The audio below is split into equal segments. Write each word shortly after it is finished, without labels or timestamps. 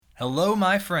Hello,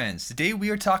 my friends. Today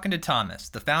we are talking to Thomas,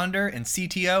 the founder and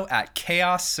CTO at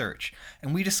Chaos Search,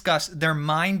 and we discuss their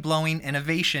mind blowing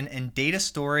innovation in data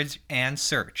storage and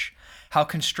search, how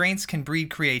constraints can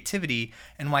breed creativity,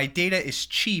 and why data is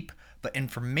cheap but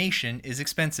information is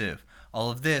expensive. All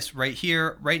of this right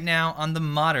here, right now on the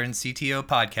Modern CTO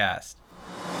Podcast.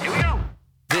 Here we go.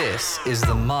 This is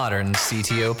the Modern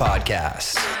CTO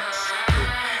Podcast.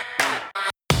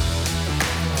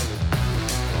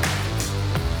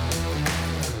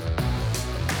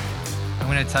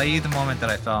 I'm going to tell you the moment that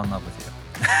I fell in love with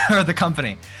you or the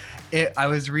company. I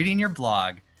was reading your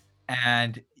blog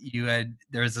and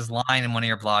there was this line in one of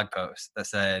your blog posts that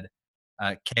said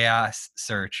Chaos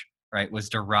Search, right, was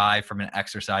derived from an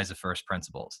exercise of first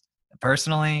principles.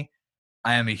 Personally,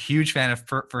 I am a huge fan of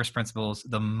first principles.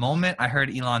 The moment I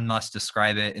heard Elon Musk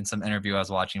describe it in some interview I was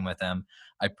watching with him,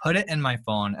 I put it in my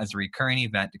phone as a recurring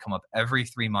event to come up every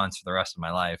 3 months for the rest of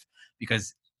my life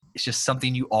because it's just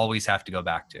something you always have to go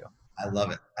back to. I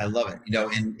love it. To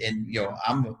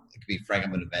be frank,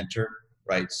 I'm an inventor,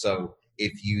 right? So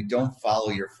if you don't follow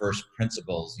your first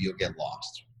principles, you'll get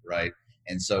lost, right?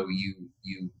 And so you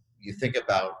think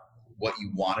about what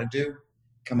you want to do,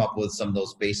 come up with some of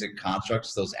those basic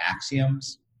constructs, those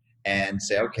axioms, and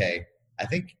say, okay, I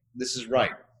think this is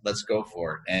right. Let's go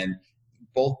for it. And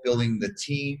both building the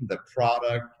team, the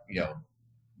product,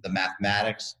 the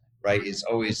mathematics, right, is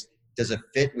always, does it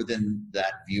fit within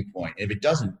that viewpoint? And if it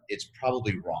doesn't, it's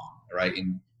probably wrong, right?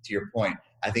 And to your point,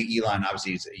 I think Elon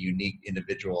obviously is a unique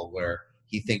individual where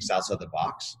he thinks outside the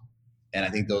box. And I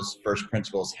think those first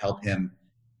principles help him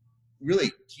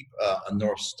really keep a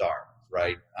North Star,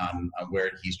 right, on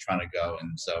where he's trying to go.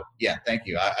 And so, yeah, thank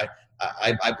you.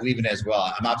 I believe in it as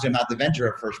well. I'm not the inventor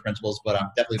of first principles, but I'm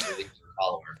definitely a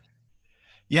follower.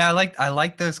 Yeah, I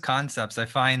like those concepts. I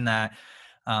find that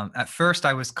at first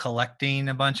I was collecting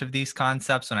a bunch of these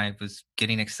concepts when I was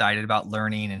getting excited about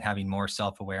learning and having more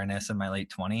self-awareness in my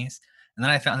late 20s. And then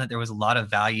I found that there was a lot of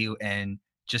value in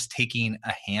just taking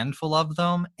a handful of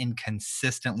them and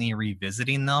consistently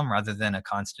revisiting them rather than a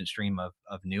constant stream of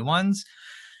new ones.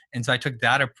 And so I took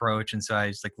that approach. And so I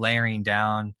was like layering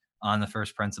down on the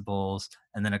first principles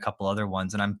and then a couple other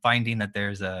ones. And I'm finding that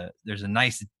there's a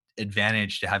nice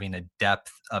advantage to having a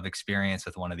depth of experience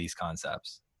with one of these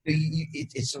concepts.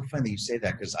 It's so funny that you say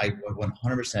that because I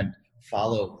 100%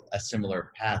 follow a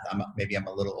similar path. Maybe I'm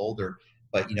a little older,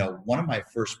 but one of my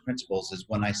first principles is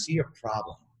when I see a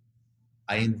problem,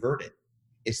 I invert it.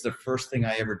 It's the first thing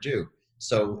I ever do.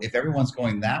 So if everyone's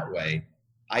going that way,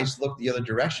 I just look the other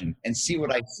direction and see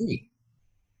what I see.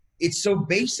 It's so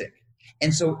basic.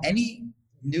 And so any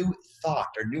new thought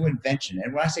or new invention,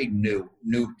 and when I say new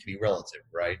can be relative,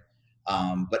 right?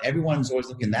 But everyone's always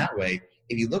looking that way.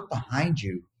 If you look behind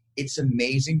you, it's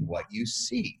amazing what you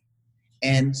see.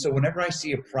 And so whenever I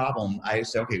see a problem, I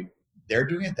say, okay, they're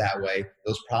doing it that way.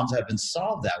 Those problems have been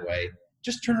solved that way.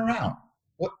 Just turn around.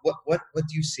 What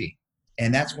do you see?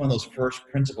 And that's one of those first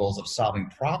principles of solving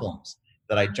problems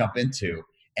that I jump into.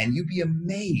 And you'd be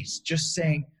amazed just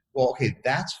saying, well, okay,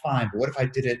 that's fine, but what if I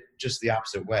did it just the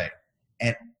opposite way?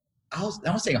 And I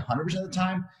won't say 100% of the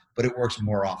time, but it works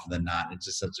more often than not. It's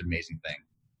just such an amazing thing.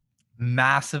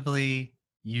 Massively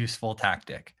useful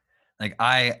tactic. Like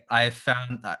I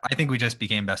think we just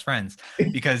became best friends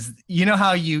because you know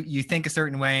how you think a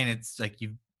certain way and it's like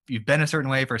you've been a certain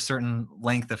way for a certain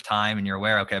length of time and you're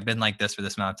aware, okay, I've been like this for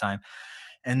this amount of time.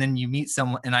 And then you meet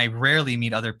someone, and I rarely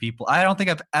meet other people. I don't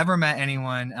think I've ever met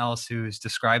anyone else who's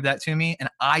described that to me. And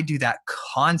I do that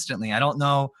constantly. I don't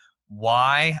know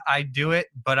why I do it,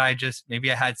 but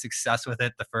maybe I had success with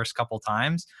it the first couple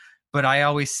times. But I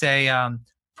always say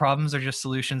problems are just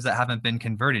solutions that haven't been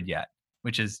converted yet,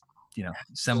 which is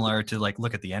similar to like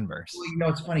look at the inverse. Well,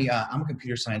 it's funny. I'm a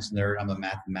computer science nerd. I'm a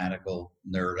mathematical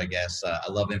nerd, I guess.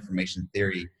 I love information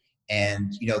theory.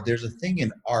 And, there's a thing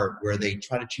in art where they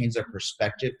try to change their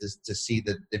perspective to see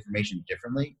the information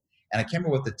differently. And I can't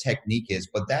remember what the technique is,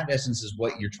 but that in essence is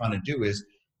what you're trying to do is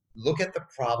look at the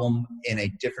problem in a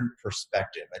different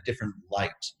perspective, a different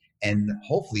light, and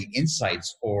hopefully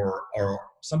insights or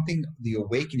something, the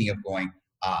awakening of going,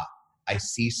 I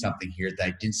see something here that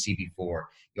I didn't see before.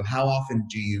 How often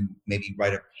do you maybe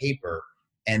write a paper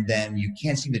and then you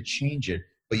can't seem to change it,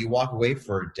 but you walk away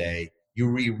for a day, you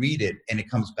reread it, and it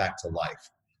comes back to life?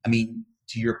 I mean,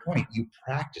 to your point, you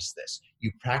practice this.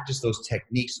 You practice those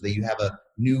techniques so that you have a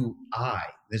new eye.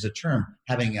 There's a term,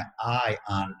 having an eye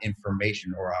on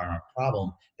information or on a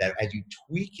problem, that as you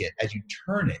tweak it, as you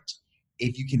turn it,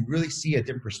 if you can really see a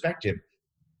different perspective,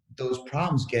 those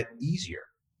problems get easier.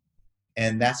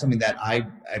 And that's something that I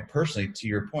personally, to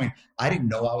your point, I didn't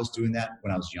know I was doing that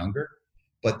when I was younger.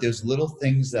 But there's little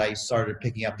things that I started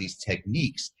picking up these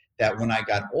techniques that when I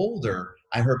got older,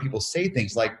 I heard people say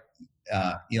things like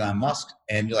Elon Musk,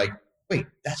 and you're like, wait,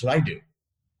 that's what I do.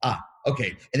 Ah,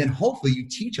 okay. And then hopefully you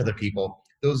teach other people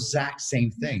those exact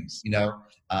same things.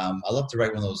 I love to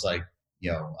write one of those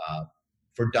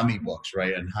for dummy books,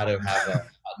 right? And how to have a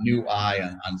new eye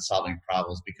on solving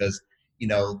problems, because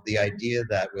the idea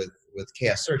that with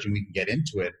chaos search, and we can get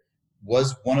into it,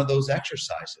 was one of those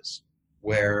exercises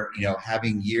where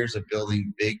having years of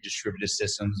building big distributed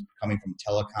systems, coming from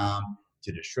telecom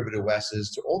to distributed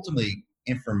OSs to ultimately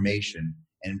information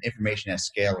and information at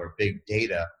scale or big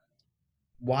data.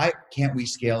 Why can't we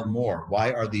scale more?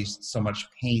 Why are these so much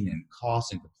pain and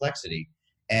cost and complexity?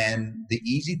 And the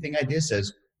easy thing I did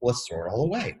says, well, let's throw it all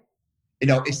away.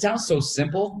 It sounds so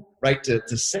simple, right,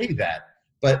 to say that,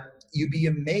 but you'd be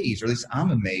amazed, or at least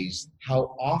I'm amazed,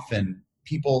 how often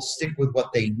people stick with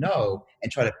what they know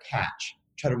and try to patch,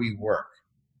 try to rework.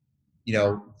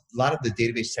 A lot of the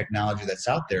database technology that's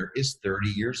out there is 30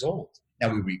 years old.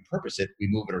 Now we repurpose it, we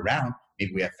move it around.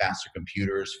 Maybe we have faster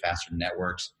computers, faster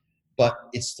networks, but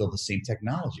it's still the same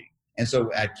technology. And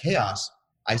so at Chaos,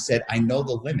 I said, I know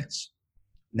the limits.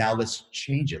 Now let's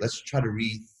change it. Let's try to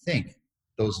rethink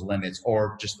those limits,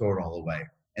 or just throw it all away.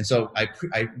 And so I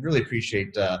really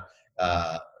appreciate that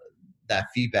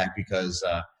feedback, because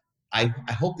I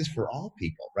hope this for all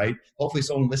people, right? Hopefully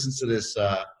someone listens to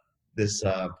this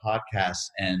podcast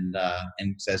and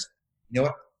says, you know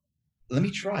what? Let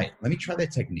me try it. Let me try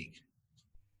that technique.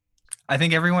 I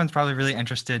think everyone's probably really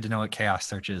interested to know what chaos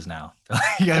search is now.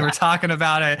 We're talking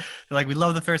about it. They're like, we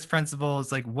love the first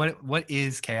principles. Like, what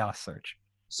is chaos search?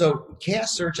 So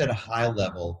chaos search at a high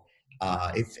level,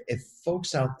 if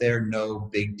folks out there know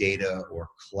big data or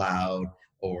cloud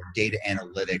or data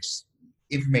analytics,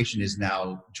 information is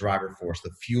now driver force,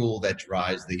 the fuel that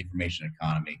drives the information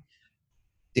economy.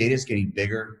 Data is getting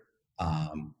bigger.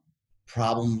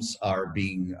 Problems are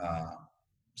being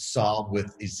solved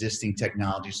with existing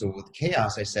technology. So with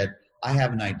chaos, I said, I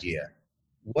have an idea.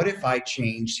 What if I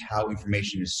changed how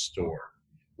information is stored?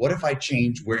 What if I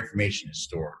change where information is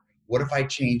stored? What if I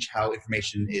change how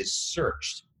information is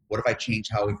searched? What if I change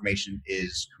how information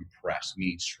is compressed,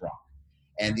 meaning shrunk?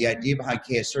 And the idea behind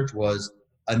chaos search was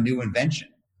a new invention,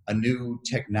 a new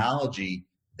technology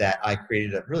that I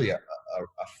created, a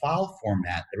file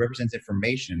format that represents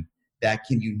information that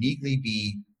can uniquely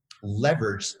be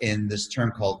leveraged in this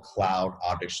term called cloud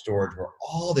object storage, where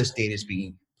all this data is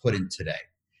being put in today.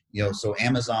 So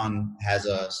Amazon has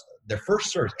their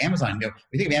first service. Amazon, when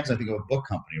you think of Amazon, think of a book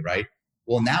company, right?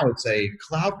 Well, now it's a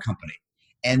cloud company,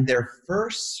 and their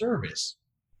first service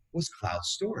was cloud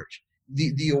storage.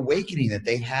 The awakening that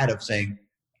they had of saying,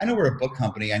 I know we're a book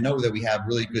company. I know that we have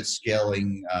really good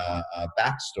scaling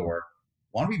backstore.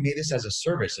 Why don't we make this as a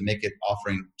service and make it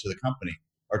offering to the company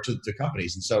or to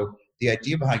companies? And so the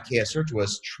idea behind chaos search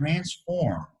was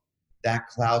transform that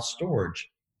cloud storage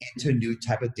into a new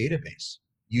type of database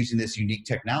using this unique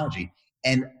technology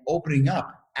and opening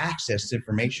up access to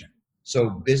information. So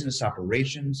business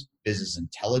operations, business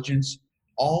intelligence,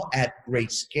 all at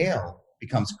great scale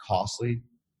becomes costly,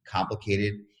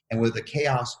 complicated. And with the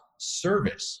chaos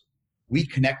service, we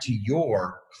connect to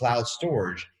your cloud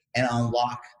storage and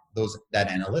unlock that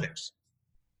analytics.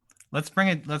 Let's bring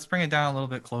it down a little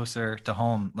bit closer to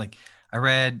home. Like, I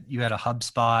read you had a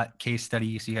HubSpot case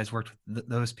study, so you guys worked with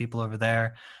those people over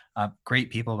there. Great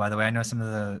people, by the way. I know some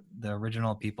of the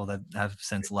original people that have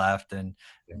since left and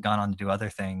gone on to do other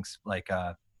things. Like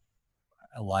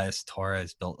Elias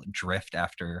Torres built Drift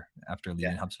after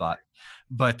leaving HubSpot.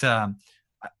 But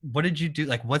what did you do?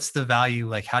 Like, what's the value?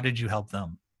 Like, how did you help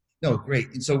them? No, great.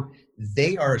 And so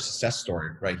they are a success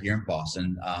story right here in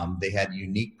Boston. They had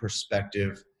unique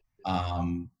perspective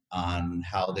on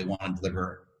how they want to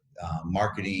deliver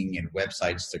marketing and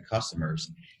websites to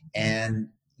customers. And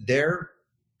their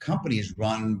company is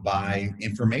run by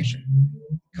information.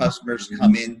 Customers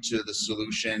come into the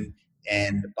solution,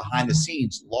 and behind the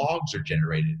scenes, logs are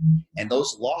generated. And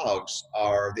those logs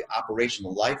are the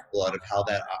operational lifeblood of how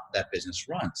that business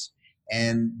runs.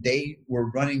 And they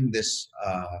were running this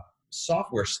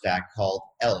software stack called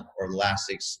Elk, or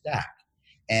Elastic Stack.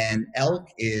 And Elk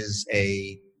is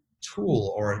a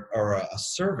tool or a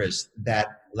service that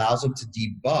allows them to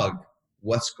debug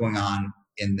what's going on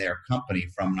in their company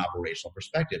from an operational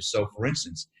perspective. So for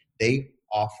instance, they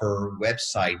offer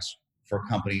websites for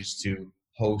companies to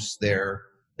host their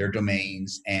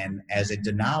domains, and as a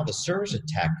denial of service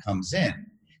attack comes in,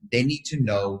 they need to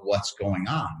know what's going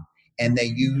on. And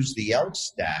they use the Elk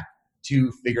stack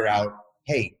to figure out,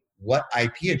 hey, what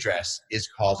IP address is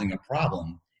causing a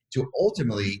problem, to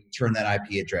ultimately turn that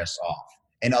IP address off.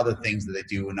 and other things that they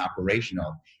do in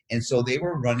operational. And so they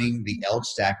were running the Elk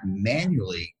Stack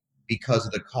manually because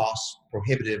of the cost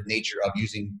prohibitive nature of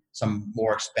using some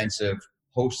more expensive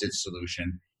hosted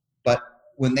solution. But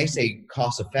when they say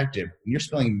cost effective, when you're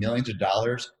spending millions of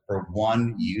dollars for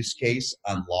one use case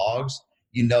on logs,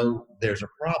 you know there's a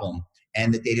problem,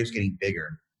 and the data is getting bigger.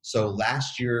 So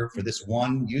last year for this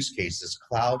one use case, this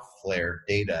Cloudflare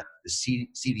data, the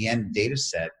CDN data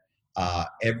set,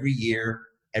 every year,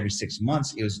 every 6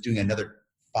 months, it was doing another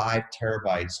 5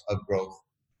 terabytes of growth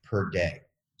per day.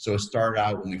 So it started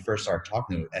out when we first started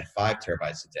talking to it at 5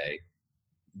 terabytes a day.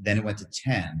 Then it went to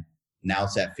 10. Now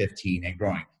it's at 15 and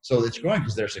growing. So it's growing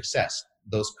because there's success.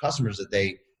 Those customers that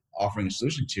they offering a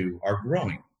solution to are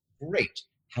growing. Great.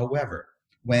 However,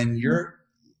 when your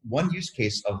one use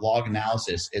case of log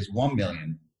analysis is 1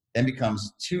 million, then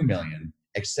becomes 2 million,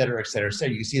 et cetera, et cetera, et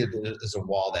cetera, you see that there's a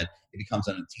wall that it becomes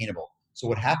unattainable. So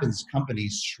what happens,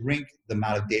 companies shrink the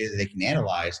amount of data that they can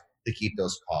analyze to keep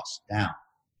those costs down.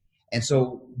 And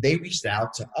so they reached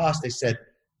out to us. They said,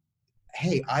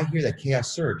 hey, I hear that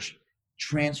Chaos Search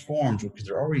transforms, because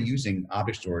they're already using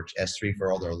object storage S3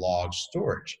 for all their log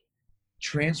storage,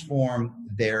 transform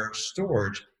their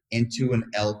storage into an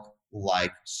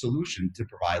Elk-like solution to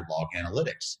provide log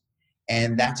analytics.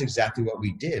 And that's exactly what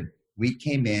we did. We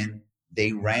came in,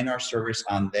 they ran our service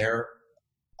on their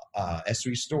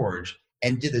S3 storage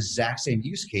and did the exact same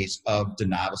use case of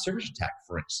denial of service attack,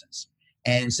 for instance.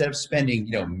 And instead of spending,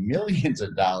 millions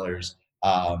of dollars,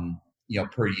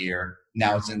 per year,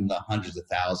 now it's in the hundreds of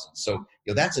thousands. So,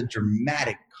 that's a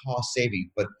dramatic cost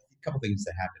saving. But a couple things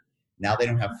that happen. Now they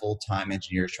don't have full-time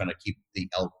engineers trying to keep the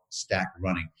Elk Stack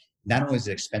running. Not only is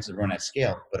it expensive to run at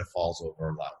scale, but it falls over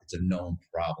a lot. It's a known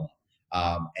problem.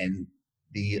 And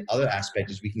the other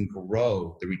aspect is we can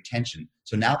grow the retention.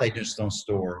 So now they just don't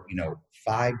store,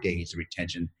 5 days of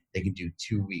retention. They can do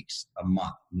 2 weeks, a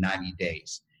month, 90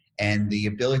 days. And the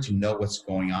ability to know what's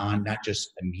going on, not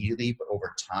just immediately, but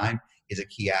over time, is a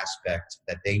key aspect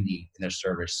that they need in their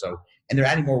service. So, and they're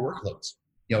adding more workloads.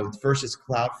 First it's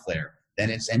Cloudflare, then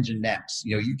it's Nginx.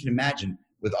 You can imagine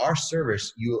with our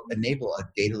service, you enable a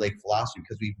data lake philosophy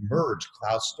because we've merged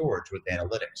cloud storage with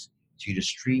analytics. So you just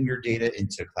stream your data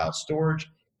into cloud storage,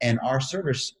 and our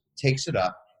service takes it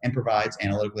up and provides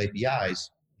analytical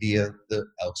APIs via the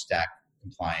Elk Stack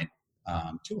compliant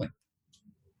tooling.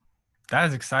 That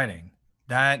is exciting.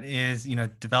 That is,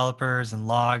 developers and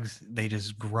logs, they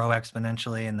just grow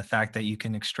exponentially. And the fact that you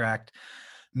can extract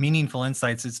meaningful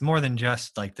insights, it's more than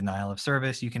just like denial of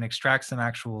service. You can extract some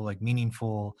actual like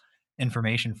meaningful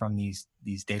information from these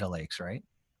data lakes, right?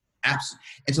 Absolutely.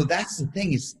 And so that's the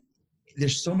thing is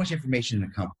there's so much information in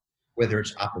a company, whether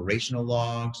it's operational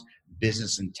logs,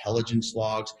 business intelligence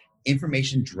logs,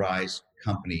 information drives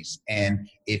companies. And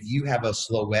if you have a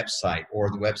slow website or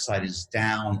the website is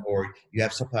down or you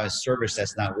have some kind of service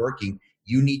that's not working,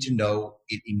 you need to know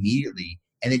it immediately.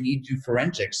 And then you do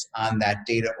forensics on that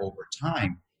data over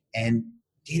time. And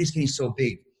data is getting so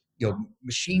big.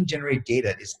 Machine generated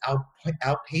data is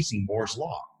outpacing Moore's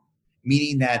law,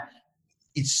 meaning that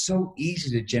it's so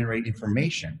easy to generate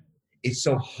information. It's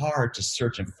so hard to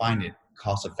search and find it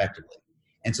cost effectively.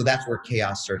 And so that's where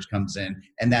Chaos Search comes in,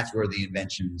 and that's where the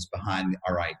inventions behind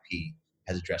our IP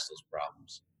has addressed those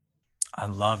problems. I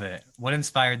love it. What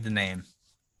inspired the name?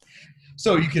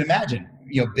 So you can imagine,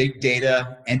 big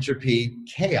data, entropy,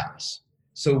 chaos.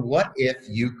 So what if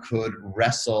you could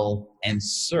wrestle and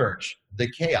search the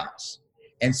chaos?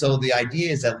 And so the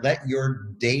idea is that let your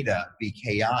data be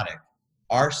chaotic.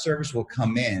 Our service will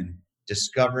come in,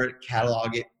 discover it,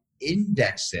 catalog it,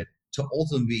 index it to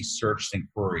ultimately be searched and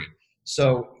queried.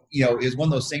 So, it's one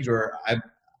of those things where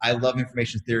I love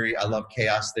information theory. I love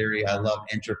chaos theory. I love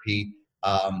entropy.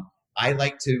 I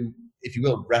like to, if you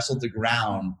will, wrestle to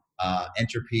ground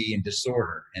entropy and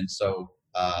disorder. And so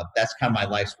that's kind of my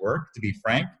life's work, to be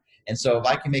frank. And so if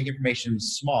I can make information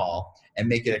small and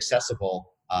make it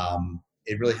accessible,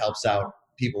 it really helps out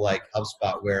people like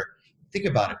HubSpot, where, think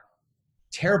about it,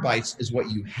 terabytes is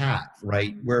what you have,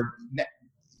 right?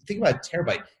 Think about a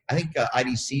terabyte. I think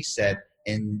IDC said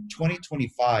in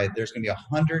 2025, there's going to be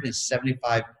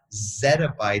 175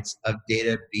 zettabytes of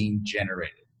data being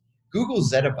generated. Google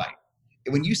zettabyte.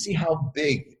 When you see how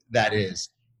big that is,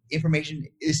 information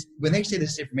is, when they say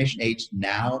this information age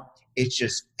now, it's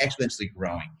just exponentially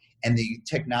growing. And the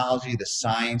technology, the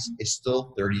science is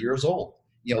still 30 years old.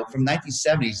 From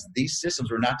 1970s, these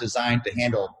systems were not designed to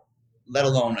handle, let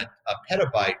alone a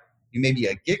petabyte. Maybe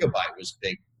a gigabyte was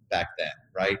big back then,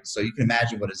 right? So you can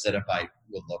imagine what a zettabyte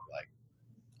would look like.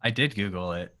 I did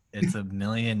Google it. It's 1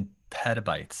 million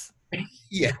petabytes.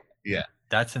 Yeah.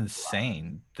 That's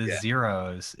insane. The Yeah.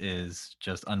 zeros is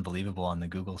just unbelievable on the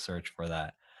Google search for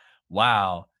that.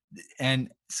 Wow. And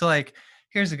so like,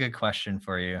 here's a good question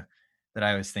for you that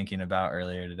I was thinking about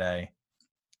earlier today.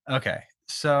 Okay.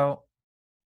 So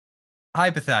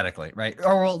hypothetically, right?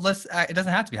 Or well, it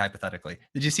doesn't have to be hypothetically.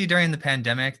 Did you see during the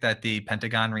pandemic that the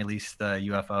Pentagon released the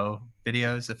UFO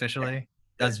videos officially?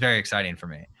 That's very exciting for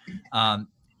me. Um,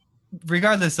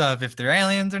 Regardless of if they're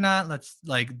aliens or not,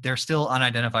 they're still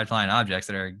unidentified flying objects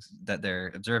that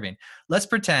they're observing. Let's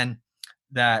pretend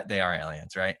that they are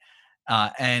aliens, right?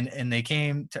 And they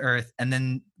came to Earth, and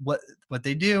then what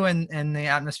they do in the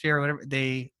atmosphere or whatever,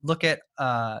 they look at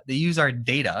they use our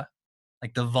data,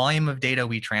 like the volume of data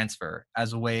we transfer,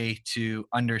 as a way to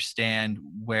understand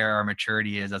where our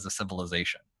maturity is as a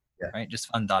civilization. Yeah. Right? Just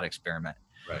fun thought experiment.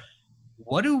 Right.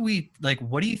 What do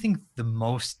you think the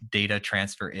most data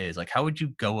transfer is? Like, how would you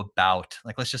go about,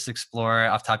 like, let's just explore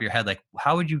off the top of your head, like,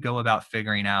 how would you go about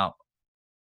figuring out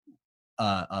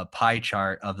a pie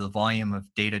chart of the volume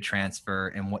of data transfer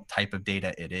and what type of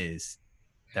data it is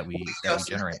that we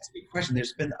generate? That's a good question.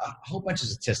 There's been a whole bunch of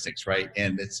statistics, right?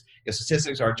 And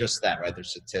statistics are just that, right? They're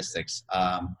statistics.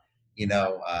 I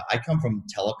come from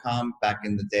telecom back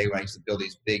in the day when I used to build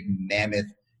these big mammoth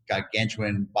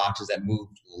gargantuan boxes that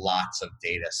moved lots of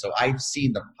data. So I've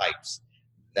seen the pipes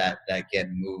that get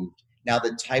moved. Now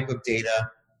the type of data,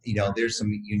 there's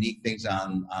some unique things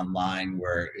online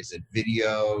where is it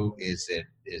video? Is it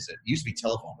used to be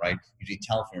telephone, right? Usually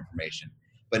telephone information.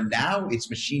 But now it's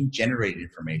machine generated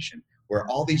information where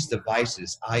all these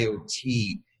devices,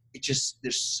 IoT,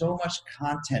 there's so much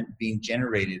content being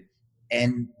generated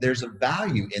and there's a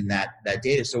value in that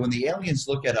data. So when the aliens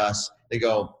look at us, they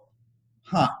go,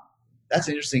 that's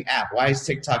an interesting app. Why is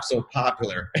TikTok so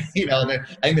popular? I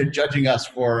think they're judging us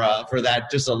for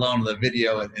that just alone, the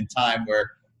video and time,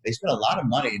 where they spend a lot of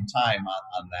money and time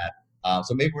on that.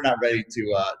 So maybe we're not ready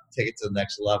to take it to the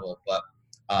next level. But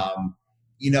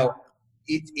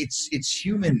it's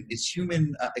human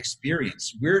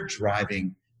experience. We're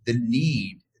driving the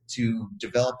need to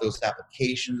develop those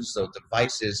applications, those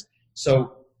devices.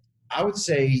 So I would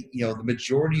say the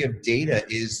majority of data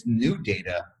is new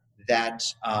data that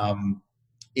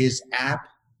is app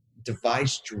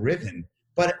device driven.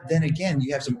 But then again,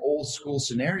 you have some old school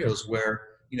scenarios where,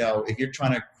 if you're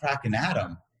trying to crack an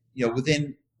atom,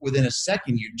 within a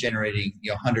second, you're generating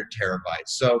 100 terabytes.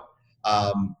 So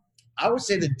I would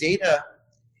say the data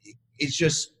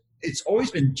it's always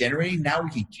been generating. Now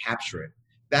we can capture it.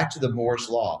 Back to the Moore's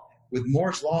Law. With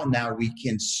Moore's Law, now we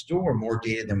can store more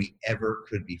data than we ever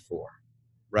could before,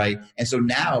 right? And so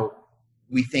now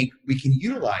we think we can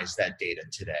utilize that data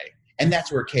today. And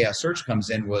that's where Chaos Search comes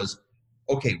in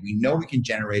okay, we know we can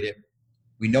generate it.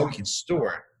 We know we can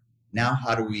store it. Now,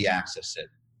 how do we access it?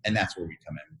 And that's where we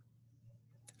come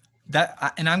in.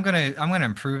 And I'm gonna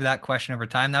improve that question over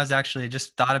time. That was actually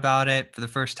just thought about it for the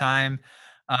first time.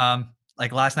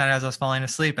 Like last night as I was falling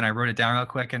asleep, and I wrote it down real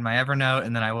quick in my Evernote,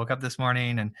 and then I woke up this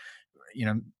morning and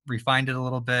refined it a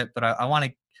little bit. But I want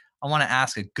to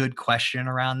ask a good question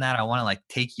around that. I want to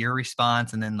take your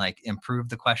response and then improve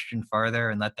the question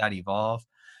further and let that evolve,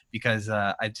 because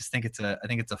I just think it's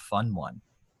a fun one.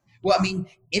 Well, I mean,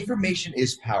 information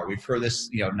is power. We've heard this,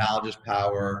 knowledge is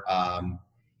power.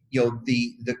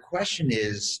 The question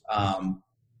is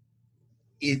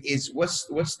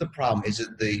what's the problem? Is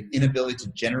it the inability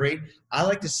to generate? I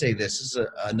like to say this is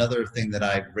another thing that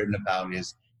I've written about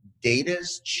is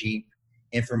data's cheap,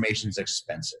 information's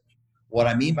expensive. What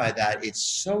I mean by that, it's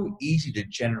so easy to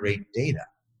generate data.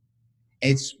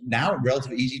 It's now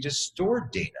relatively easy to store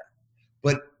data,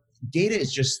 but data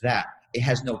is just that. It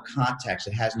has no context.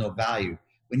 It has no value.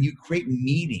 When you create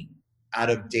meaning out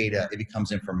of data, it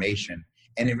becomes information,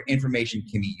 and information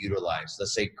can be utilized.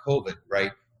 Let's say COVID,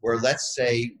 right? Where let's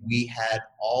say we had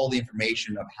all the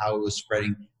information of how it was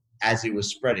spreading as it was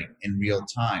spreading in real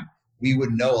time. We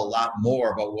would know a lot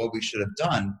more about what we should have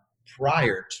done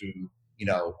prior to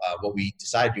what we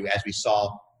decided to do, as we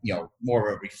saw more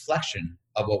of a reflection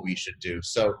of what we should do.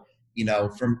 So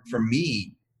for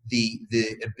me, the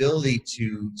ability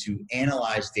to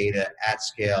analyze data at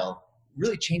scale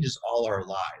really changes all our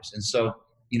lives. And so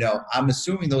I'm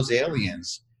assuming those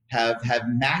aliens have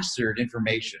mastered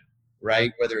information,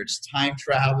 right? Whether it's time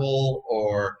travel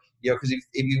or because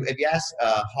if you ask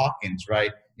Hawkins,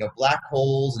 right, black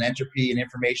holes and entropy and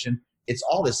information, it's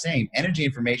all the same. Energy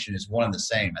information is one and the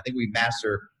same. I think we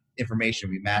master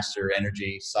information, we master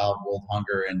energy, solve world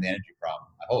hunger and the energy problem.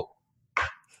 I hope.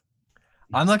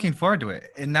 I'm looking forward to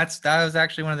it, and that was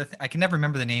actually one of the I can never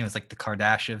remember the name. It's like the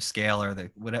Kardashev scale or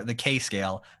the K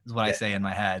scale is what I say in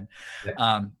my head.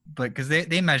 Yeah. But because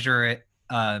they measure it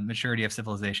maturity of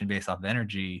civilization based off of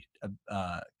energy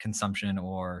consumption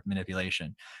or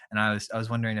manipulation. And I was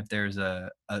wondering if there's a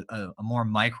more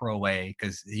micro way,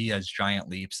 because he has giant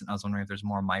leaps, and I was wondering if there's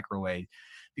more micro way,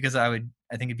 because I think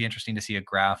it'd be interesting to see a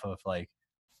graph of like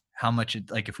how much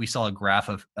like if we saw a graph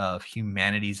of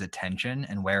humanity's attention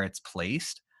and where it's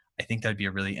placed. I think that'd be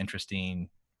a really interesting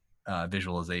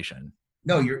visualization.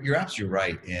 No, you're absolutely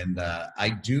right, and I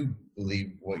do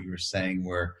believe what you were saying.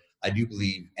 Where I do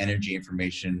believe energy,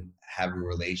 information have a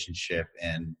relationship,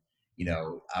 and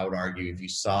I would argue if you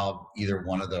solve either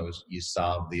one of those, you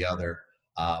solve the other.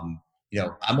 I'm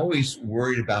always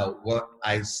worried about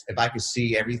if I could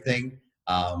see everything,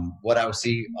 what I would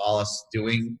see all us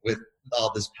doing with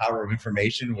all this power of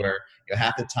information. Where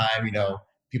half the time,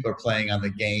 people are playing on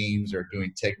the games or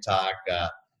doing TikTok.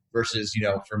 Versus,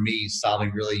 for me,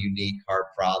 solving really unique, hard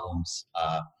problems.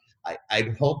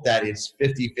 I'd hope that it's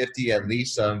 50-50 at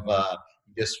least of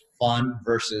just fun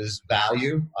versus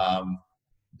value.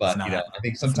 But, I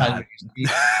think sometimes when you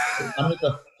see, I'm at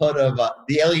the foot of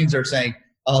the aliens are saying,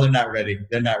 oh, they're not ready.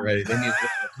 They're not ready. They need a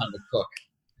little time to cook.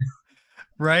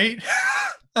 Right?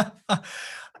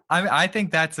 I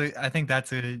think that's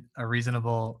a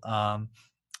reasonable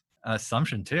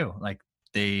assumption too. Like,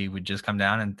 they would just come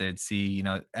down and they'd see,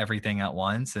 everything at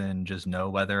once and just know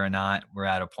whether or not we're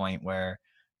at a point where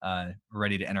we're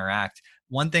ready to interact.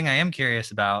 One thing I am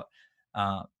curious about,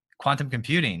 quantum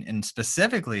computing, and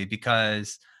specifically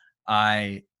because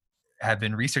I have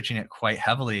been researching it quite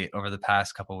heavily over the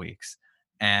past couple of weeks.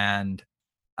 And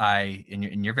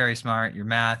you're very smart, you're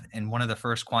math, and one of the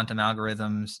first quantum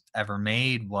algorithms ever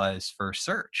made was for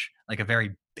search, like a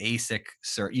very basic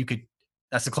search.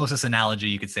 That's the closest analogy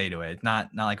you could say to it. Not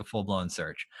like a full-blown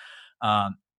search.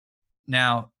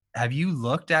 Now, have you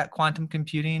looked at quantum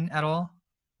computing at all?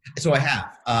 So I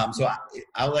have.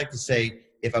 I would like to say,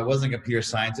 if I wasn't a computer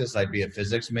scientist, I'd be a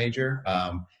physics major.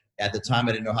 At the time,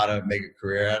 I didn't know how to make a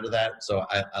career out of that. So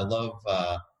I love,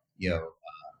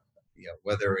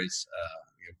 whether it's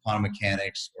quantum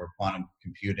mechanics or quantum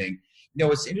computing.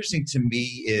 What's interesting to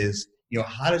me is,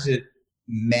 how does it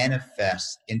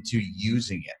manifest into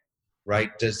using it?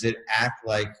 Right? Does it act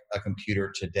like a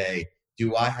computer today?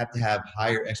 Do I have to have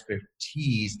higher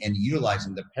expertise in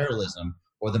utilizing the parallelism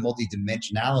or the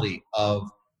multidimensionality of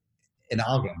an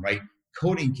algorithm, right?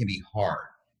 Coding can be hard.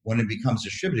 When it becomes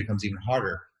distributed, it becomes even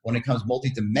harder. When it becomes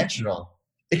multidimensional,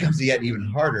 it becomes yet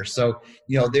even harder. So,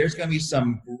 there's going to be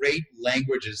some great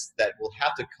languages that will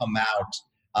have to come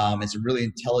out, and some really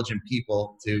intelligent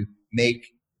people to make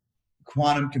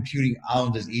quantum computing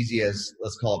almost as easy as,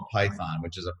 let's call it Python,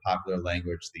 which is a popular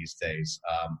language these days.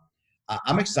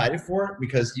 I'm excited for it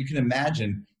because you can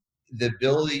imagine the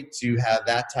ability to have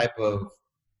that type of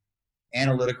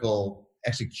analytical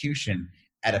execution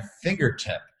at a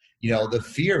fingertip. The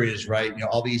fear is, right,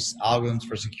 all these algorithms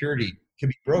for security can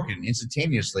be broken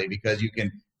instantaneously because you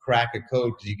can crack a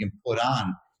code because you can put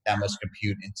on that much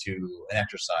compute into an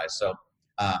exercise. So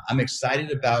I'm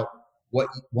excited about what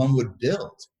one would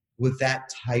build with that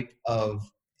type of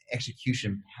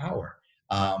execution power.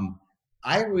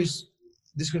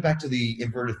 This goes back to the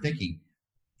inverted thinking.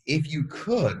 If you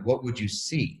could, what would you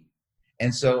see?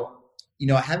 And so,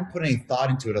 I haven't put any thought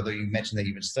into it, although you mentioned that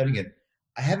you've been studying it.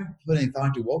 I haven't put any thought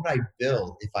into what would I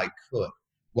build if I could?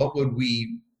 What would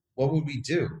we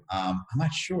do? I'm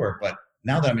not sure, but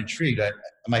now that I'm intrigued, I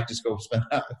might just go spend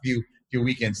a few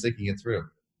weekends thinking it through.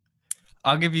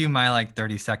 I'll give you my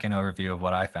 30-second overview of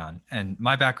what I found. And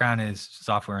my background is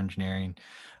software engineering.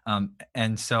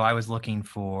 And so I was looking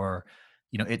for,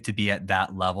 it to be at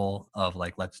that level of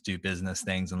let's do business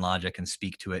things and logic and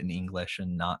speak to it in English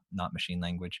and not machine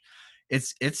language.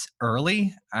 It's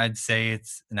early. I'd say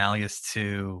it's analogous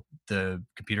to the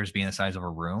computers being the size of a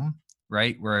room,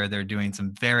 right? Where they're doing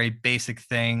some very basic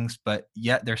things, but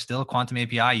yet there's still a quantum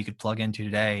API you could plug into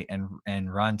today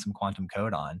and run some quantum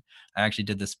code on. I actually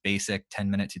did this basic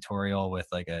 10-minute tutorial with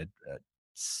a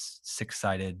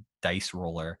 6-sided dice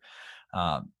roller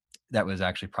that was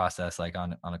actually processed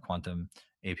on a quantum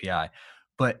API.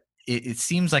 But it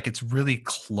seems like it's really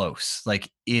close.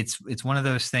 It's one of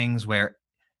those things where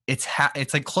it's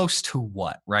close to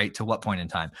what, right? To what point in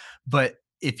time? But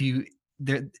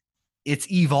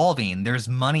it's evolving. There's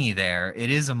money there.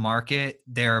 It is a market.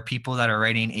 There are people that are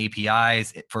writing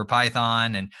APIs for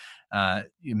Python and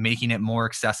making it more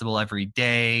accessible every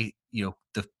day.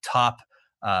 The top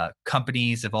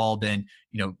companies have all been,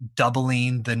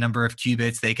 doubling the number of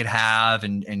qubits they could have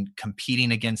and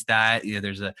competing against that.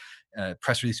 There's a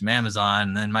press release from Amazon,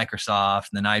 and then Microsoft,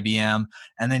 and then IBM,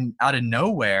 and then out of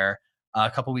nowhere, a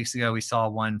couple of weeks ago, we saw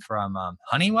one from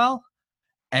Honeywell.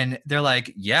 And they're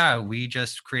like, yeah, we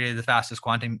just created the fastest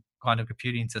quantum quantum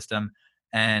computing system.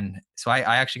 And so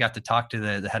I actually got to talk to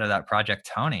the head of that project,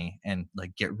 Tony, and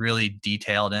like get really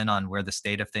detailed in on where the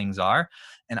state of things are.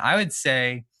 And I would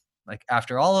say, like,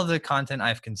 after all of the content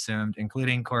I've consumed,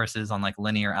 including courses on like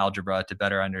linear algebra to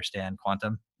better understand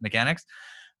quantum mechanics,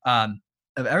 um,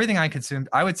 of everything I consumed,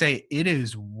 I would say it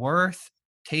is worth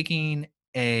taking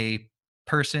a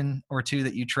person or two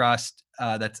that you trust,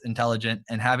 that's intelligent,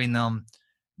 and having them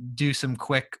do some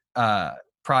quick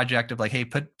project of like, hey,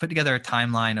 put together a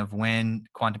timeline of when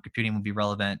quantum computing will be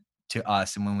relevant to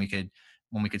us and when we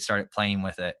could start playing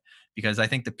with it. Because I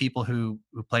think the people who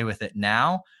play with it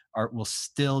now will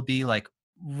still be like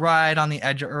right on the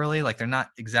edge of early. Like they're not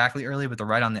exactly early, but they're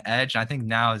right on the edge. And I think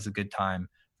now is a good time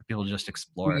for people to just Well,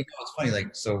 explore you it. know, it's funny.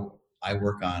 Like, so I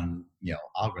work on,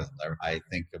 algorithms. I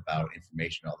think about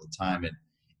information all the time, and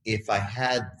if I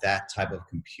had that type of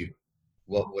compute,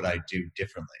 what would I do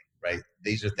differently? Right?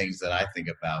 These are things that I think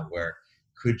about. Where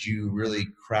could you really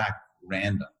crack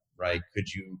random? Right?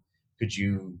 Could you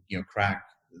crack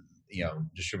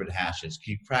distributed hashes?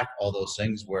 Could you crack all those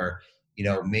things where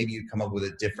maybe you come up with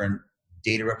a different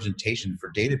data representation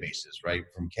for databases, right?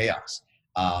 From chaos.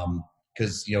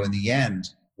 Because in the end,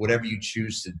 whatever you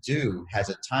choose to do has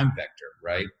a time vector,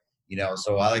 right?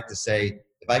 So I like to say,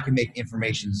 if I can make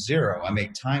information zero, I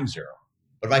make time zero.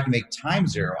 But if I can make time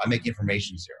zero, I make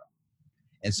information zero.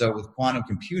 And so with quantum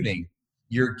computing,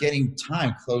 you're getting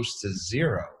time close to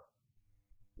zero.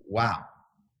 Wow,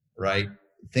 right?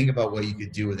 Think about what you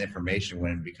could do with information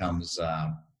when it becomes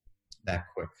that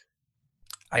quick.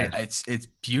 It's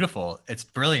beautiful. It's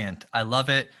brilliant. I love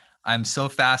it. I'm so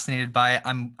fascinated by it.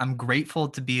 I'm grateful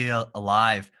to be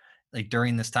alive like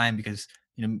during this time, because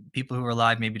people who were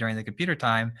alive maybe during the computer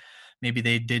time, maybe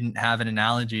they didn't have an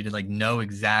analogy to like know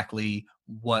exactly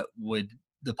what would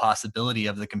the possibility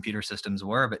of the computer systems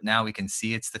were, but now we can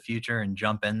see it's the future and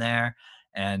jump in there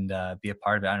and be a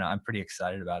part of it. I don't know. I'm pretty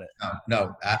excited about it.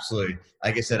 No, absolutely.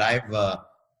 Like I said, I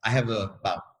have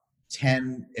about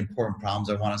 10 important problems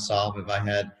I want to solve. If I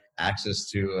had access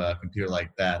to a computer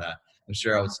like that, I'm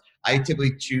sure I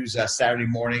typically choose Saturday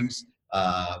mornings,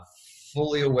 uh,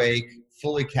 fully awake,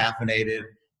 fully caffeinated,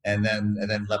 and then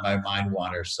let my mind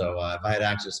wander. So if I had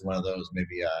access to one of those,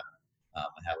 maybe I'd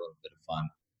have a little bit of fun.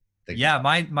 Yeah,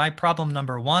 my problem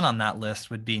number one on that list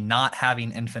would be not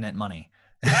having infinite money.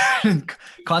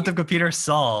 Quantum computer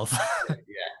solve.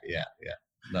 Yeah.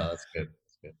 No, that's good.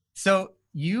 That's good. So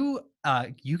you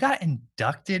got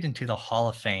inducted into the Hall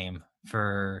of Fame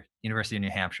for University of New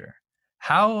Hampshire.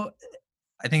 How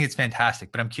I think it's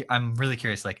fantastic, but I'm really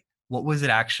curious. Like, what was it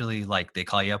actually like? They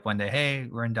call you up one day, hey,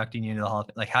 we're inducting you into the Hall of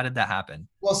Fame. Like, how did that happen?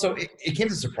 Well, so it came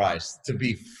as a surprise, to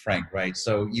be frank, right?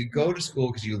 So you go to school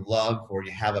because you love or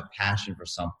you have a passion for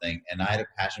something, and I had a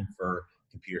passion for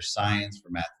computer science, for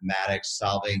mathematics,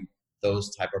 solving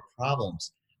those type of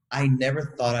problems. I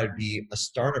never thought I'd be a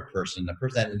startup person, a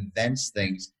person that invents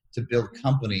things to build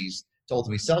companies, to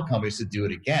ultimately sell companies to do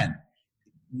it again.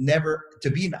 Never to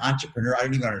be an entrepreneur. I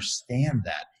didn't even understand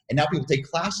that, and now people take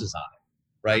classes on it,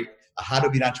 right? How to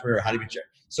be an entrepreneur, how to be.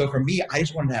 So for me, I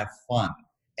just wanted to have fun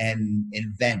and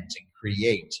invent and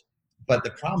create. But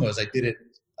the problem was I did it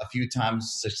a few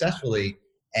times successfully,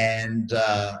 and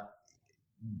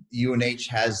UNH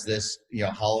has this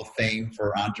Hall of Fame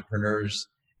for entrepreneurs,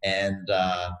 and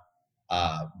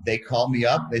they called me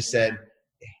up. They said,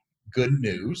 "Good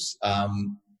news,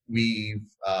 we've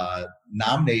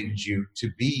nominated you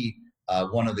to be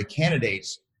one of the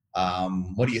candidates.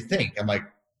 What do you think?" I'm like,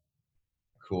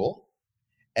 "Cool."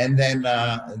 And then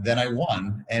I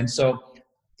won, and so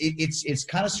it's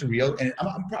kind of surreal, and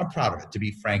I'm proud of it, to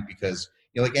be frank, because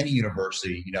like any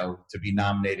university, to be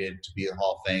nominated to be a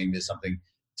Hall of Fame is something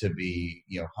to be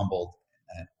humbled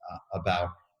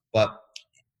about. But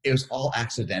it was all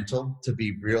accidental, to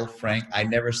be real frank. I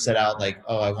never set out like,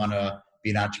 oh, I want to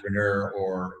be an entrepreneur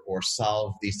or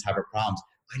solve these type of problems.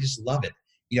 I just love it.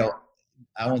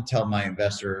 I won't tell my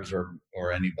investors or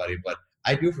anybody, but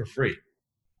I do it for free.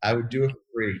 I would do it for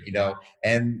free,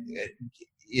 and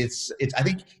it's. I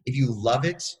think if you love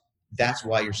it, that's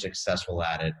why you're successful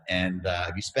at it. And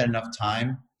if you spend enough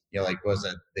time, like was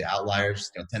it the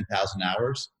Outliers, 10,000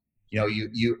 hours,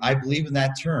 you. I believe in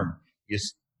that term. You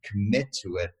just commit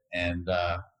to it, and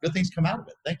good things come out of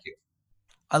it. Thank you.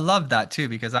 I love that too,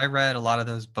 because I read a lot of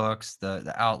those books,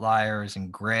 the Outliers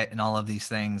and Grit and all of these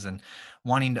things, and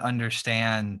wanting to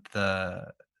understand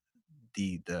the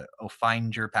oh,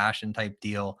 find your passion type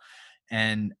deal.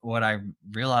 And what I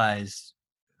realized,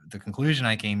 the conclusion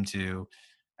I came to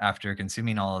after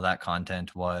consuming all of that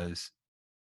content was,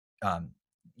 um,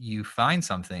 you find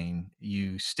something,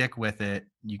 you stick with it,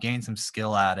 you gain some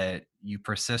skill at it, you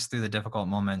persist through the difficult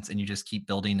moments, and you just keep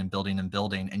building and building and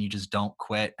building, and you just don't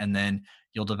quit. And then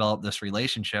you'll develop this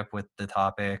relationship with the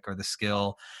topic or the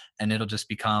skill, and it'll just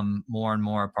become more and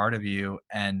more a part of you.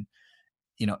 And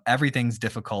everything's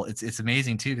difficult. It's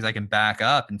amazing too, because I can back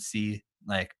up and see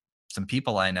like some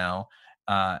people I know,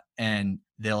 and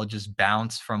they'll just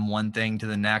bounce from one thing to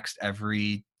the next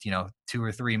every 2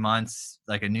 or 3 months,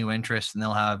 like a new interest, and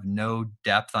they'll have no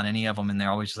depth on any of them, and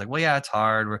they're always just like, well, yeah, it's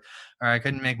hard, or I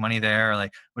couldn't make money there, or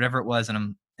like whatever it was.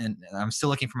 And I'm still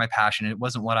looking for my passion. It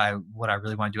wasn't what I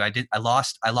really want to do. I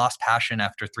lost passion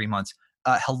after 3 months.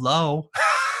 Hello.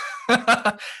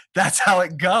 That's how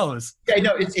it goes. Yeah,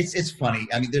 no, it's funny.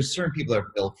 I mean, there's certain people that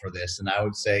are built for this, and I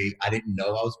would say I didn't know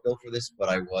I was built for this, but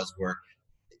I was. Where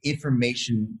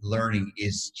information learning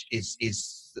is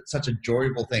such a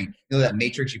enjoyable thing. You know that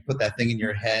matrix, you put that thing in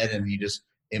your head and you just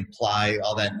imply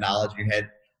all that knowledge in your head.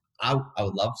 I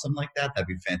would love something like that. That'd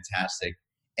be fantastic.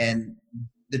 And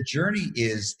the journey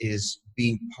is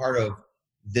being part of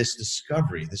this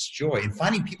discovery, this joy, and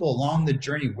finding people along the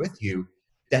journey with you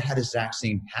that had the exact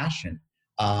same passion.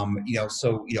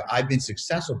 I've been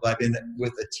successful, but I've been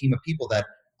with a team of people that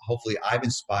hopefully I've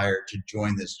inspired to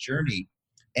join this journey.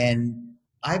 And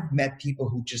I've met people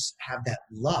who just have that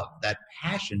love, that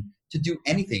passion to do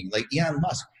anything. Like Elon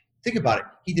Musk, think about it.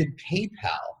 He did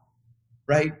PayPal,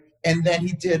 right? And then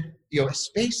he did,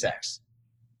 SpaceX.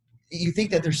 You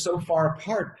think that they're so far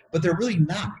apart, but they're really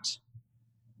not.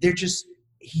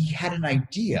 He had an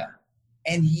idea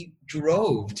and he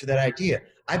drove to that idea.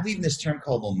 I believe in this term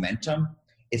called momentum.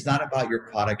 It's not about your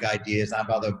product idea. It's not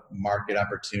about the market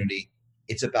opportunity.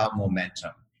 It's about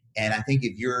momentum. And I think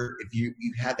if you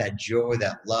have that joy,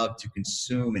 that love to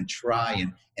consume and try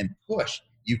and push,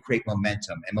 you create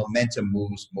momentum, and momentum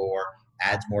moves more,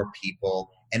 adds more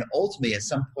people, and ultimately at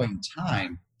some point in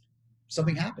time,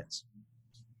 something happens.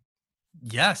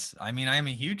 Yes, I mean, I'm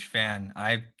a huge fan.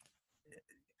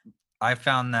 I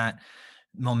found that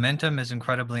momentum is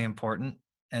incredibly important,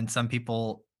 and some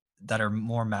people that are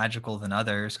more magical than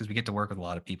others, because we get to work with a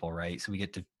lot of people, right? So we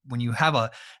get to, when you have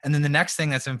and then the next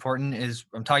thing that's important is,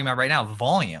 I'm talking about right now,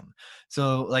 volume.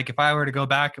 So like if I were to go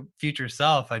back future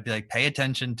self, I'd be like, pay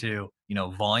attention to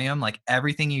volume. Like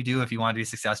everything you do, if you want to be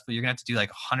successful, you're gonna have to do like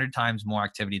 100 times more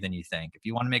activity than you think. If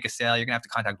you want to make a sale, you're gonna have to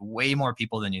contact way more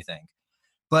people than you think.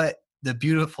 But the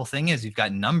beautiful thing is you've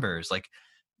got numbers. Like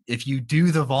if you do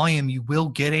the volume, you will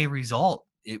get a result.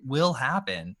 It will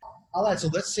happen. All right. So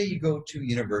let's say you go to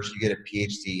university, you get a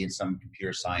PhD in some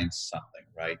computer science something,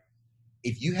 right?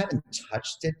 If you haven't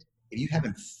touched it, if you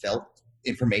haven't felt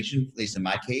information, at least in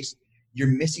my case, you're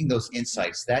missing those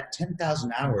insights. That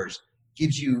 10,000 hours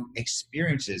gives you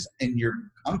experiences, and your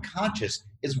unconscious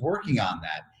is working on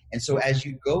that. And so as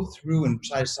you go through and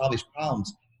try to solve these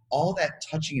problems, all that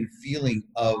touching and feeling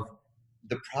of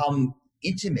the problem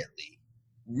intimately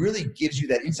really gives you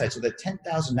that insight. So that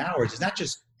 10,000 hours is not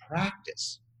just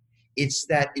practice. It's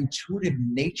that intuitive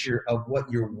nature of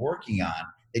what you're working on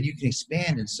that you can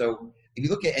expand. And so if you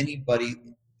look at anybody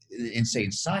in, say,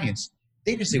 in science,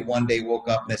 they just say one day woke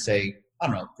up and they say, I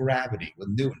don't know, gravity with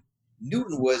Newton.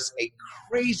 Newton was a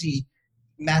crazy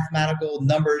mathematical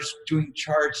numbers, doing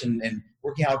charts and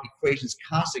working out equations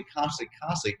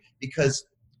constantly, because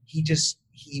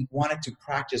he wanted to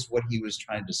practice what he was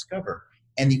trying to discover.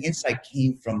 And the insight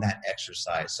came from that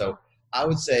exercise. So I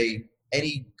would say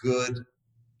any good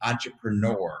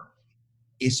entrepreneur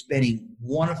is spending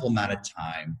wonderful amount of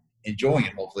time enjoying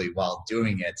it, hopefully, while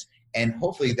doing it. And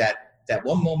hopefully that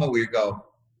one moment where you go,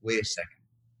 wait a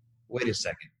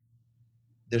second,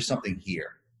 there's something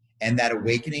here. And that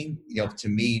awakening, to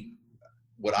me,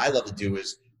 what I love to do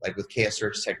is, like with KS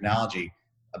Search Technology,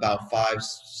 about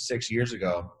 5-6 years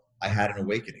ago, I had an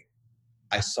awakening.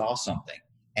 I saw something.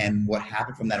 And what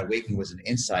happened from that awakening was an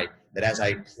insight that as I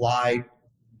applied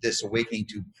this awakening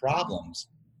to problems,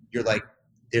 you're like,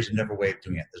 there's another way of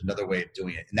doing it. There's another way of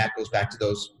doing it. And that goes back to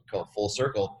those called full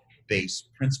circle based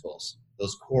principles,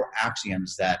 those core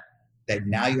axioms that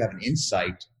now you have an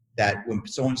insight that when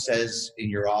someone says in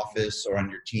your office or on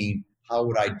your team, how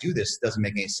would I do this? It doesn't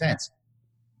make any sense.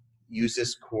 Use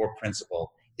this core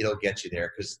principle. It'll get you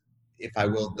there, because if I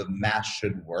will, the math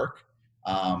should work.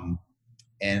 I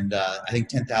think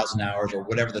 10,000 hours or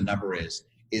whatever the number is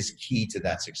key to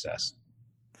that success.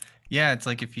 Yeah, it's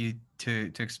like if you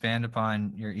to expand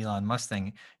upon your Elon Musk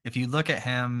thing, if you look at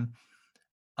him,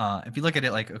 if you look at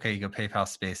it like, okay, you go PayPal,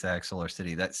 SpaceX,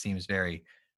 SolarCity, that seems very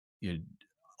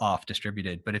off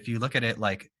distributed. But if you look at it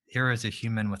like, here is a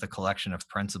human with a collection of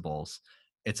principles,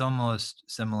 it's almost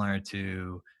similar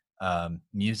to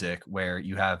music where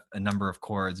you have a number of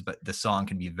chords, but the song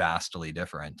can be vastly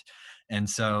different. And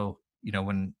so,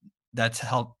 when that's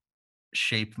helped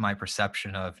shape my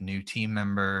perception of new team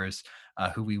members,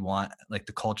 who we want, like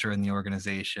the culture in the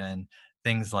organization,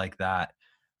 things like that.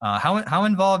 How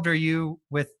involved are you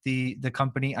with the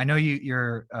company? I know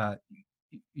you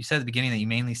said at the beginning that you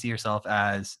mainly see yourself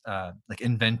as like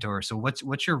inventor. So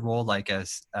what's your role like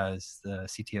as the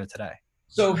CTO today?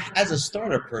 So as a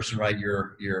startup person, right,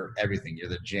 you're everything. You're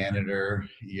the janitor,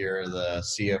 you're the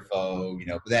CFO,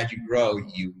 but as you grow,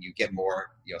 you get more,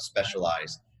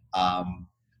 specialized.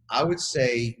 I would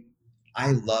say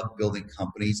I love building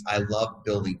companies. I love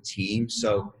building teams.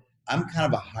 So I'm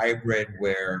kind of a hybrid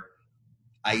where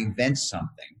I invent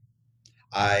something.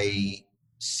 I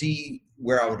see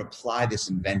where I would apply this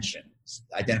invention,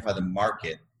 identify the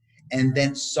market, and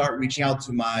then start reaching out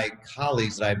to my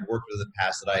colleagues that I've worked with in the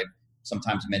past, that I've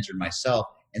sometimes mentored myself,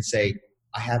 and say,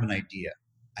 I have an idea,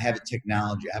 I have a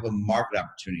technology, I have a market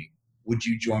opportunity. Would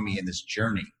you join me in this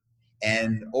journey?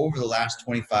 And over the last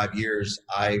 25 years,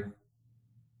 I've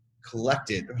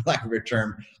collected, for lack of a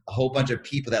term, a whole bunch of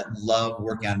people that love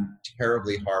working on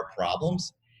terribly hard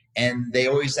problems. And they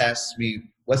always ask me,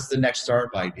 what's the next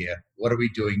startup idea? What are we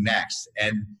doing next?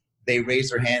 And they raise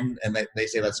their hand and they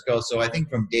say, let's go. So I think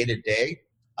from day to day,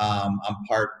 I'm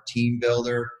part team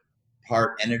builder,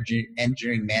 part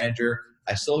engineering manager.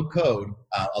 I still code,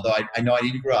 although I know I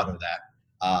need to grow out of that.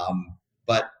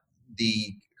 But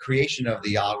the creation of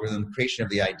the algorithm, creation of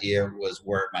the idea was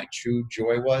where my true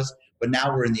joy was. But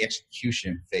now we're in the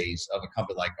execution phase of a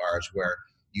company like ours, where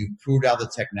you proved out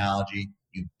the technology,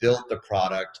 you built the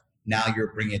product, now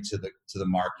you're bringing it to the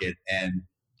market. And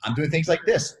I'm doing things like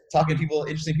this, talking to people,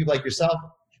 interesting people like yourself,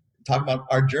 talking about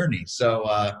our journey. So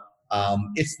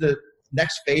it's the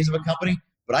next phase of a company,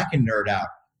 but I can nerd out.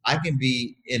 I can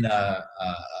be in a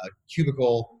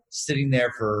cubicle sitting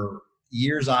there for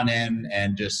years on end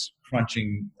and just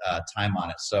crunching time on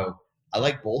it. So I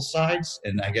like both sides,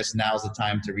 and I guess now is the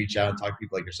time to reach out and talk to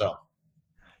people like yourself.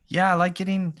 Yeah, I like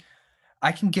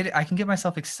I can get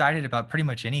myself excited about pretty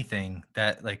much anything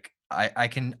that, like, I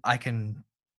can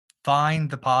find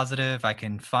the positive, I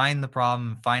can find the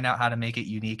problem, find out how to make it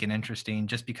unique and interesting,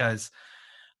 just because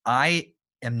I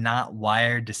am not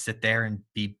wired to sit there and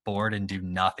be bored and do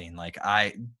nothing. Like,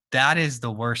 that is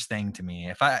the worst thing to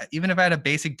me. Even if I had a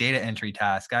basic data entry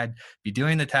task, I'd be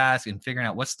doing the task and figuring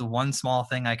out what's the one small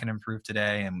thing I can improve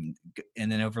today.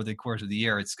 And then over the course of the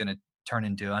year, it's going to turn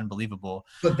into unbelievable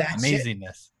But that's it.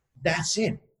 amazingness. That's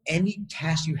it. Any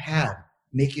task you have,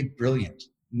 make it brilliant,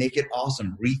 make it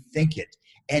awesome, rethink it.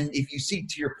 And if you see,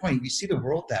 to your point, if you see the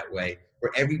world that way,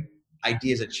 where every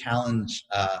idea is a challenge,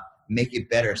 make it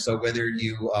better. So whether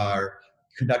you are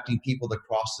conducting people to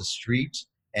cross the street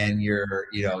and you're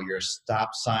a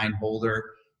stop sign holder,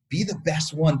 be the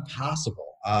best one possible.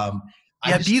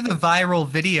 Be the viral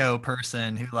video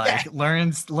person who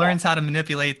learns how to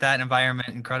manipulate that environment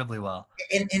incredibly well.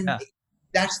 And yeah.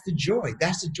 That's the joy.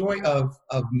 That's the joy of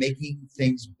making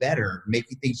things better,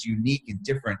 making things unique and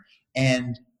different.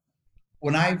 And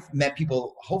when I've met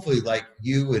people, hopefully like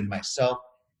you and myself,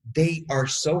 they are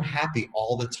so happy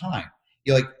all the time.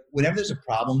 You're like, whenever there's a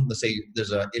problem, let's say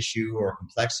there's an issue or a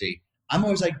complexity, I'm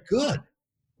always like, good,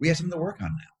 we have something to work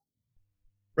on now,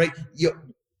 right?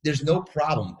 There's no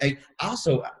problem. And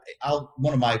also,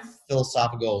 one of my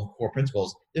philosophical core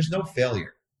principles, there's no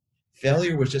failure.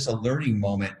 Failure was just a learning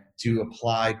moment to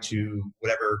apply to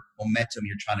whatever momentum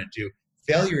you're trying to do.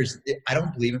 I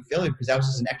don't believe in failure, because that was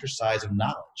just an exercise of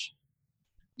knowledge,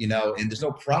 and there's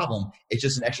no problem. It's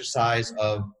just an exercise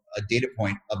of a data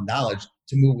point of knowledge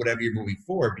to move whatever you're moving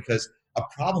forward, because a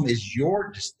problem is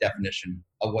your definition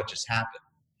of what just happened.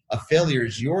 A failure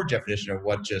is your definition of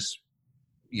what just,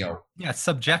 it's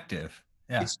subjective.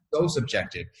 Yeah. It's so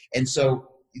subjective. And so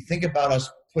you think about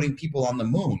us putting people on the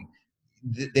moon.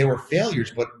 They were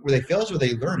failures, but were they failures or were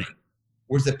they learning?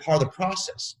 Was that part of the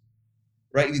process?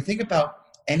 Right? You think about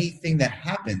anything that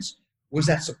happens, was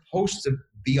that supposed to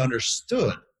be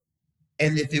understood?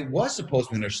 And if it was supposed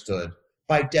to be understood,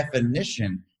 by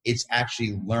definition, it's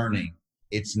actually learning.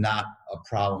 It's not a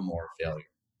problem or a failure.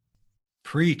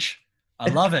 Preach. I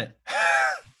love it.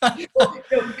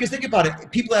 Because think about it.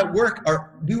 People at work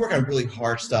we work on really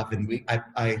hard stuff, and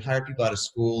I hire people out of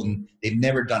school, and they've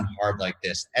never done hard like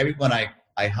this. Everyone I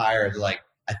hire is like,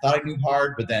 I thought I knew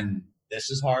hard, but then this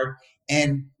is hard.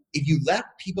 And if you let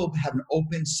people have an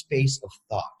open space of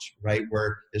thought, right,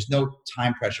 where there's no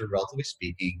time pressure, relatively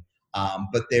speaking,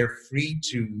 but they're free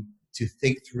to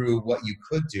think through what you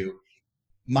could do.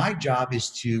 My job is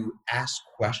to ask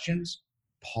questions,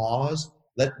 pause,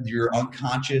 let your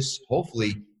unconscious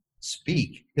hopefully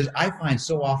speak. Because I find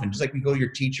so often, just like we go to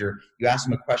your teacher, you ask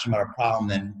them a question about a problem,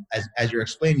 then as you're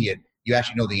explaining it, you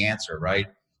actually know the answer, right?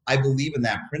 I believe in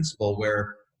that principle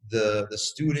where the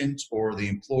student or the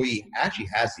employee actually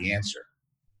has the answer.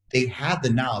 They have the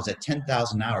knowledge at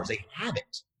 10,000 hours. They have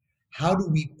it. How do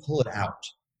we pull it out?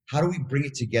 How do we bring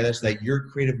it together so that your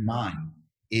creative mind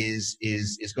is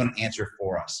going to answer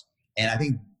for us? And I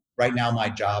think right now my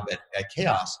job at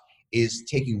Chaos is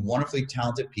taking wonderfully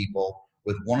talented people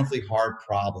with wonderfully hard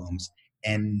problems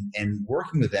and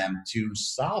working with them to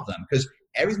solve them. Because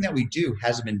everything that we do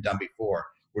hasn't been done before.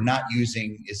 We're not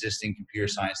using existing computer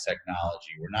science technology.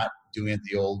 We're not doing it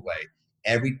the old way.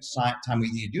 Every time we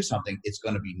need to do something, it's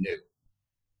going to be new.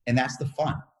 And that's the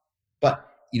fun. But,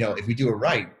 if we do it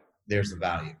right, there's the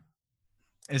value.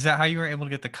 Is that how you were able to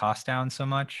get the cost down so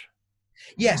much?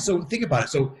 Yeah. So think about it.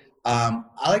 So I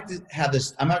like to have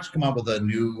this, I'm actually come up with a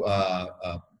new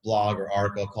blog or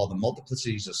article called The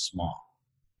Multiplicities of Small.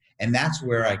 And that's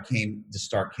where I came to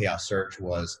start Chaos Search.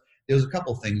 There was a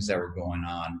couple of things that were going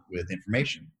on with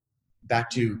information. Back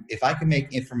to, if I can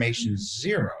make information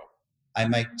zero, I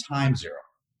make time zero,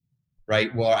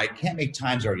 right? Well, I can't make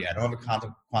time zero yet. I don't have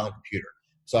a quantum computer.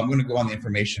 So I'm going to go on the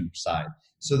information side.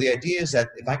 So the idea is that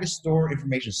if I can store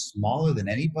information smaller than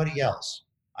anybody else,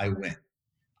 I win.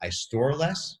 I store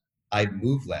less, I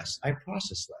move less, I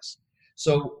process less.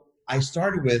 So I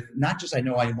started with, not just I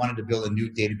wanted to build a new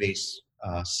database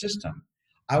system.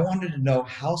 I wanted to know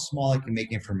how small I can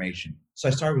make information. So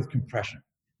I started with compression,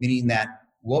 meaning that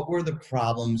what were the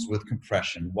problems with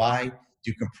compression? Why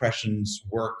do compressions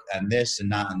work on this and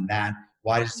not on that?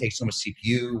 Why does it take so much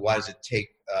CPU? Why does it take,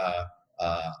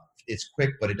 it's quick,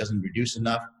 but it doesn't reduce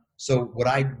enough? So what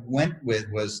I went with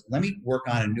was, let me work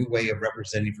on a new way of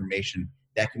representing information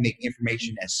that can make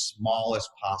information as small as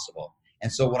possible. And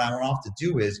so what I went off to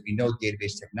do is, if you know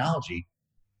database technology,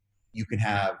 you can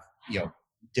have,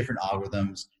 different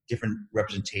algorithms, different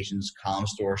representations, column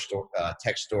store,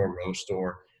 text store, row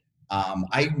store.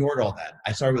 I ignored all that.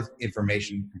 I started with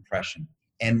information compression.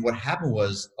 And what happened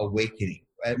was awakening.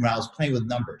 When I was playing with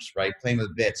numbers, right? Playing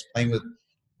with bits,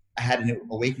 I had an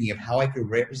awakening of how I could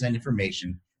represent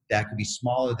information that could be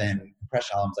smaller than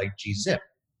compression algorithms like gzip,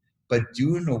 but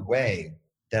do it in a way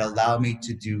that allowed me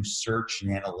to do search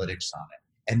and analytics on it.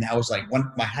 And that was like,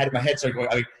 when my head started going,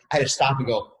 I had to stop and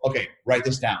go, okay, write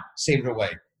this down, save it away.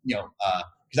 Because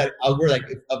I was worried, like,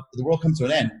 if the world comes to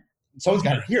an end, someone's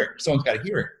got to hear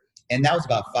it. And that was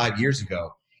about 5 years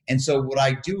ago. And so what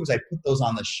I do is I put those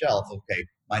on the shelf. Okay,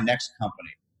 my next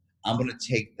company, I'm going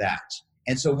to take that.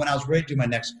 And so when I was ready to do my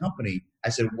next company, I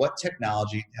said, what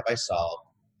technology have I solved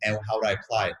and how would I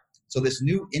apply it? So this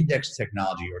new index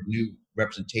technology or new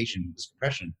representation, this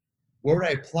compression, where would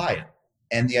I apply it?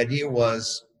 And the idea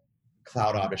was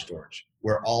cloud object storage,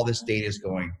 where all this data is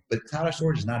going. But cloud object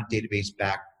storage is not a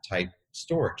database-backed type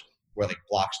storage, where like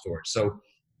block storage. So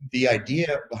the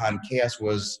idea behind Chaos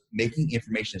was making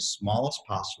information as small as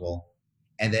possible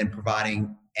and then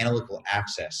providing analytical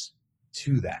access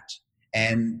to that.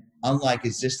 And unlike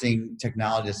existing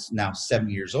technology that's now 7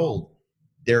 years old,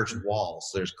 there's walls,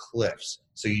 there's cliffs.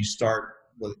 So you start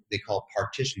what they call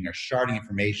partitioning or sharding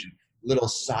information, little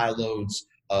silos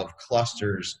of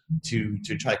clusters to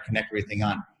try to connect everything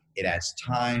on. It adds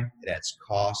time, it adds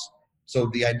cost. So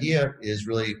the idea is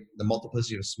really the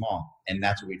multiplicity of small, and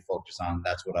that's what we focus on.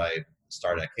 That's what I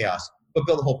started at Chaos, but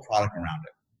build a whole product around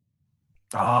it.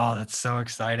 Oh, that's so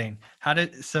exciting.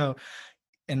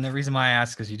 And the reason why I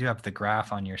ask is you do have the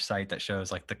graph on your site that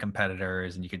shows like the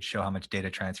competitors, and you could show how much data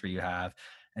transfer you have.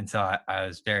 And so I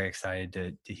was very excited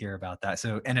to hear about that.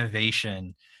 So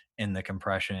innovation in the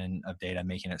compression of data,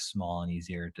 making it small and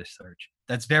easier to search.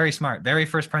 That's very smart. Very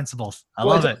first principles. I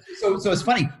love it. So it's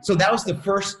funny. So that was the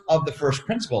first of the first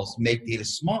principles, make data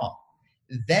small.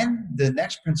 Then the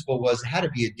next principle was it had to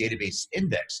be a database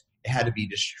index. It had to be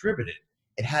distributed.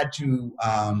 It had to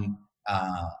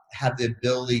have the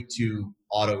ability to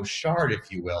auto shard,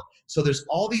 if you will. So there's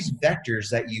all these vectors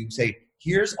that you say,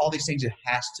 here's all these things it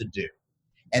has to do.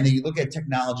 And then you look at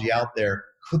technology out there,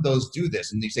 could those do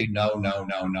this? And you say, no, no,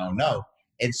 no, no, no.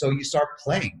 And so you start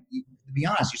playing. To be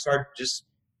honest, you start just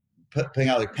putting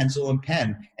out like pencil and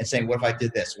pen and saying, what if I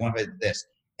did this? What if I did this?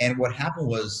 And what happened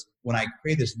was when I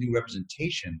created this new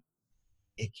representation,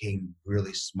 it came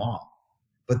really small.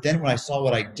 But then when I saw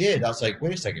what I did, I was like,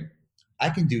 wait a second. I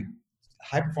can do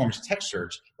high performance text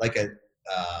search like a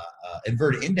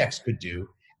inverted index could do,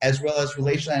 as well as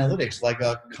relational analytics like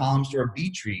a column store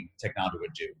B-tree technology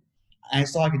would do. And I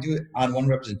saw I could do it on one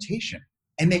representation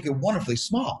and make it wonderfully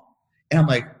small. And I'm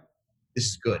like, this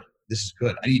is good. This is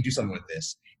good. I need to do something with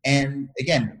this. And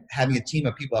again, having a team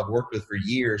of people I've worked with for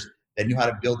years that knew how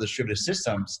to build distributed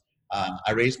systems,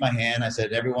 I raised my hand. I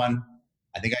said, everyone,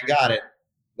 I think I got it.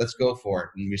 Let's go for it.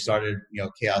 And we started,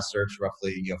 Chaos Search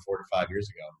roughly, 4 to 5 years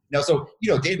ago. Now, so,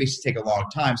 databases take a long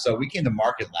time. So we came to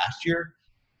market last year,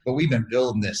 but we've been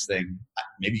building this thing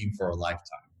maybe even for a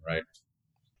lifetime, right?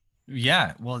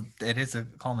 Yeah, well, it is a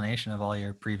culmination of all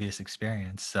your previous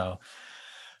experience. So,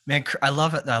 man, I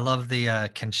love it. I love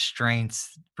the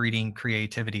constraints breeding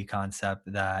creativity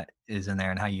concept that is in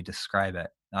there and how you describe it.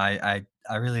 I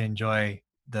really enjoy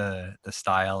the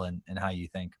style and how you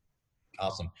think.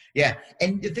 Awesome. Yeah.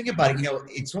 And you think about it,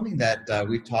 it's something that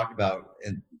we've talked about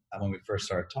when we first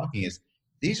started talking is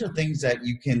these are things that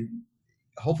you can,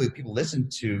 hopefully people listen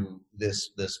to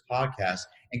this podcast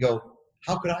and go,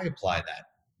 how could I apply that?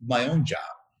 My own job.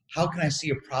 How can I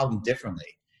see a problem differently?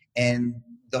 And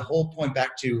the whole point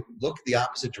back to look the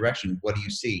opposite direction. What do you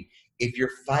see? If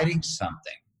you're fighting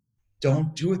something,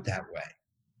 don't do it that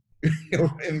way.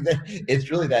 It's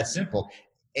really that simple.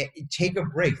 Take a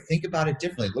break. Think about it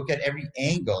differently. Look at every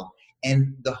angle.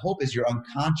 And the hope is your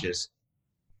unconscious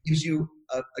gives you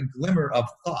a glimmer of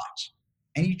thought.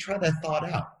 And you try that thought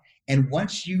out. And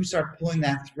once you start pulling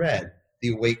that thread, the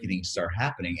awakenings start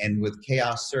happening. And with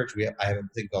Chaos Search, I have a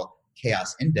thing called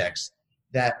Chaos Index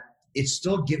that it's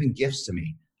still giving gifts to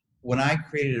me. When I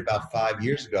created it about 5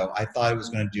 years ago, I thought it was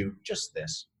going to do just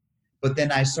this. But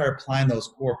then I started applying those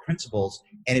core principles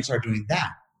and it started doing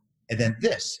that. And then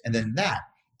this, and then that.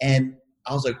 And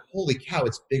I was like, holy cow,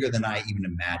 it's bigger than I even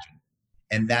imagined.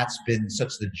 And that's been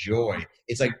such the joy.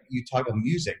 It's like you talk about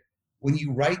music. When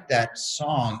you write that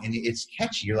song and it's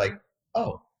catchy, you're like,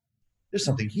 oh, there's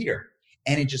something here.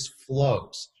 And it just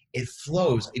flows. It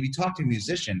flows. If you talk to a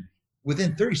musician,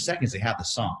 within 30 seconds, they have the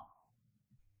song,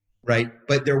 right?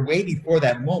 But they're waiting for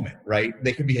that moment, right?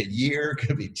 They could be a year,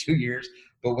 could be 2 years.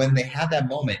 But when they have that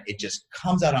moment, it just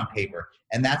comes out on paper.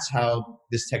 And that's how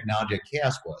this technology at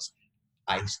Chaos was.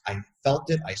 I felt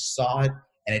it, I saw it,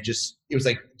 and it was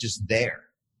like just there.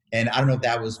 And I don't know if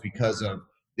that was because of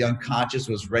the unconscious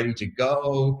was ready to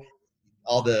go.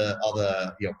 All the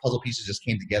puzzle pieces just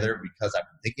came together because I've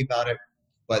been thinking about it.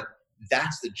 But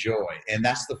that's the joy and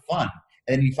that's the fun.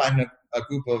 And then you find a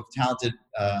group of talented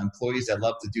employees that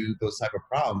love to do those type of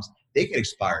problems. They get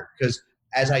inspired because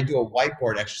as I do a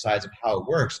whiteboard exercise of how it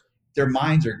works, their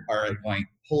minds are going,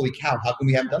 holy cow, how come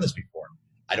we haven't done this before?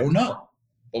 I don't know.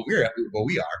 But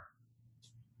we are.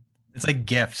 It's like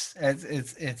gifts.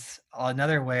 It's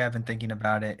another way I've been thinking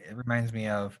about it. It reminds me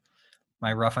of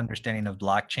my rough understanding of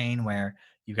blockchain, where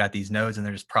you've got these nodes and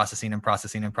they're just processing and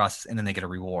processing and process, and then they get a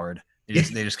reward. They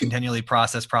just continually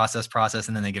process,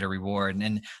 and then they get a reward.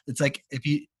 And it's like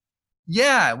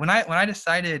when I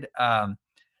decided, there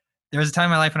was a time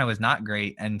in my life when I was not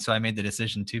great, and so I made the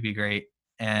decision to be great.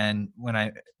 And when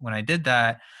I did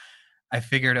that, I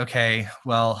figured, okay,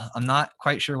 well, I'm not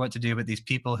quite sure what to do, but these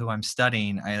people who I'm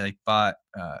studying, I bought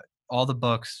all the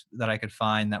books that I could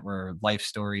find that were life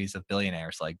stories of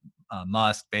billionaires, like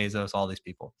Musk, Bezos, all these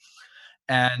people.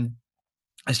 And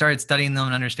I started studying them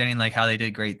and understanding how they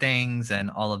did great things and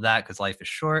all of that, because life is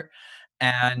short.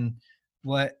 And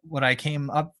what I came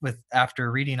up with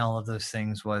after reading all of those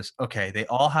things was, okay, they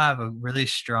all have a really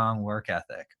strong work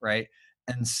ethic, right?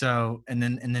 And so, and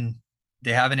then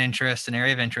they have an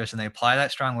area of interest, and they apply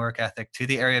that strong work ethic to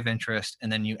the area of interest.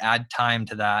 And then you add time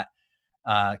to that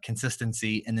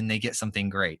consistency, and then they get something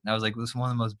great. And I was like, this is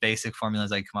one of the most basic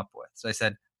formulas I come up with. So I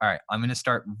said, all right, I'm going to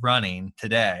start running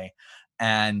today.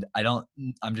 And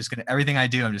everything I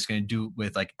do, I'm just going to do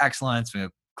with excellence. I'm going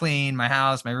to clean my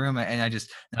house, my room. And I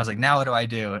was like, now what do I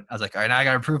do? I was like, all right, now I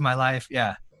got to improve my life.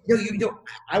 Yeah.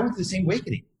 I went through the same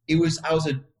awakening. I was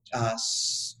a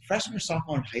freshman or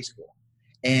sophomore in high school.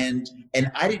 And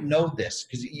I didn't know this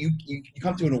because you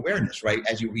come to an awareness, right?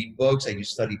 As you read books, as you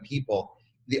study people,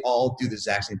 they all do the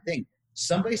exact same thing.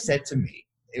 Somebody said to me,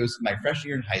 it was my freshman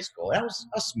year in high school, and I was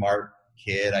a smart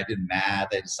kid. I did math,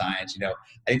 I did science, I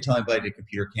didn't tell anybody I did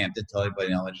computer camp, didn't tell anybody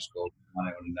in elementary school what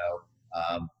I want to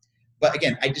know. But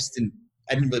again, I didn't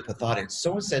really put thought in.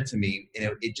 Someone said to me,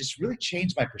 it just really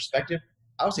changed my perspective.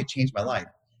 I would say changed my life.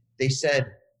 They said,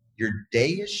 your day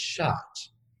is shot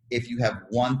if you have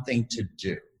one thing to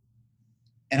do.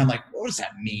 And I'm like, what does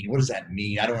that mean? What does that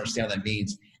mean? I don't understand what that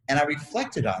means. And I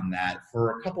reflected on that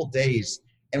for a couple days.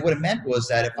 And what it meant was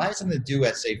that if I had something to do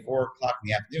at, say, 4 o'clock in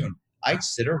the afternoon, I'd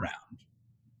sit around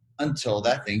until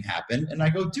that thing happened and I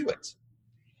go do it.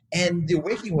 And the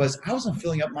awakening was I wasn't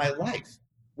filling up my life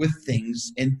with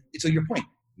things. And so your point,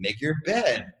 make your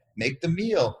bed, make the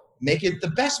meal, make it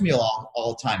the best meal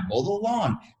all the time, mow the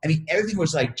lawn. I mean, everything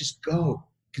was like, just go,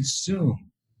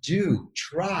 consume, do,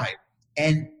 try.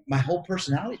 And my whole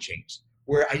personality changed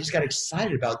where I just got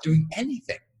excited about doing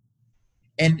anything.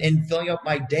 and filling up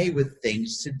my day with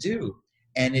things to do.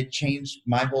 And it changed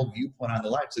my whole viewpoint on the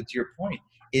life. So to your point,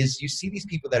 is you see these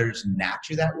people that are just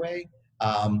naturally that way.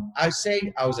 I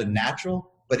say I was a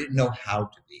natural, but didn't know how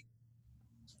to be.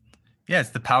 Yeah,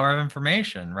 it's the power of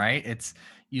information, right? It's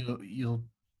the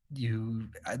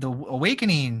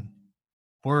awakening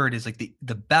word is like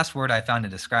the best word I found to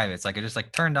describe it. It's like I just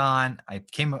like turned on, I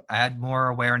had more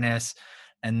awareness,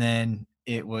 and then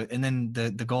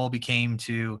the goal became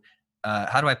to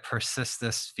how do I persist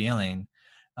this feeling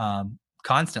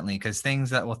constantly, because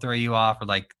things that will throw you off are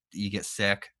like you get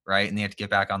sick, right? And you have to get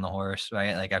back on the horse,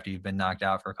 right? Like after you've been knocked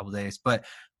out for a couple of days. But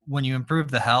when you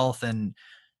improve the health and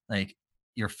like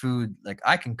your food, like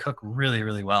I can cook really,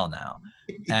 really well now.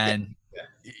 Yeah. And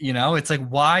it's like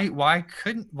why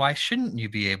shouldn't you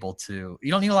be able to?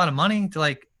 You don't need a lot of money to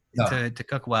like No. to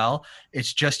cook well.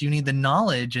 It's just you need the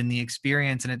knowledge and the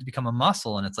experience and it to become a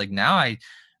muscle. And it's like now I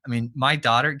mean, my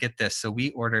daughter, get this. So we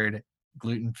ordered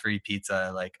gluten-free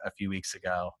pizza like a few weeks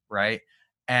ago, right?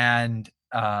 And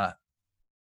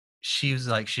she was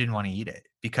like, she didn't want to eat it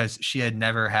because she had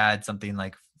never had something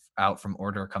like out from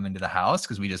order come into the house,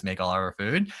 because we just make all our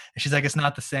food. And she's like, it's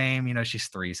not the same. She's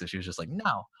 3, so she was just like,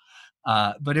 no.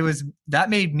 But that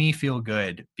made me feel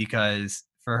good, because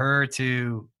for her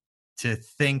to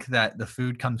think that the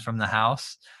food comes from the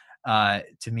house,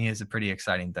 to me is a pretty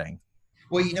exciting thing.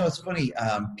 Well, it's funny.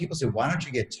 People say, why don't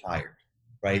you get tired,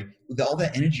 right? With all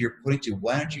that energy you're putting to,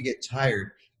 why don't you get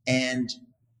tired? And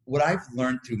what I've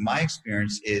learned through my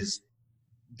experience is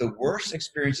the worst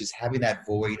experience is having that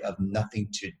void of nothing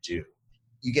to do.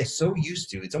 You get so used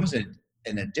to, it's almost an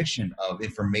addiction of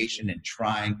information and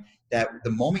trying, that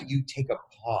the moment you take a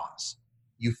pause,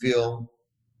 you feel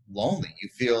lonely, you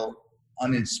feel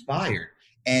uninspired,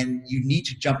 and you need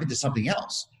to jump into something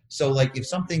else. So like if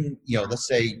something, let's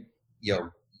say,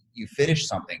 you finish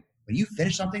something. When you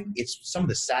finish something, it's some of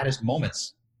the saddest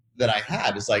moments that I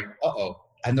have. It's like, I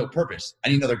have no purpose. I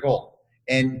need another goal.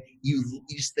 And you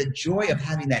just, the joy of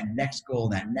having that next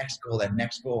goal,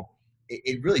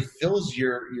 it really fills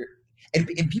your and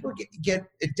people get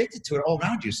addicted to it all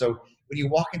around you. So when you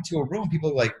walk into a room,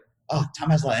 people are like, oh, Tom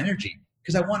has a lot of energy,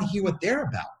 because I want to hear what they're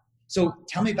about. So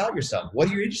tell me about yourself. What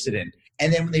are you interested in?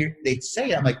 And then when they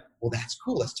say it, I'm like, well, that's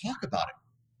cool. Let's talk about it.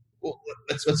 Well,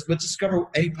 let's discover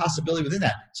any possibility within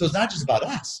that. So it's not just about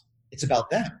us. It's about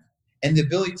them. And the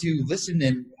ability to listen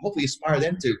and hopefully inspire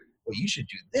them to, well, you should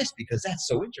do this because that's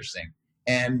so interesting.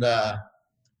 And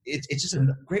it's just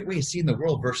a great way of seeing the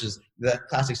world versus that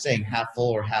classic saying, half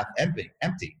full or half empty.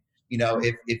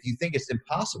 If you think it's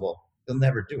impossible, you'll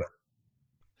never do it.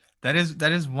 That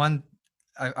is one,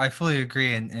 I fully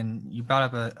agree. And you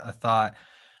brought up a thought,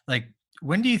 like,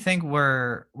 when do you think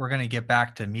we're going to get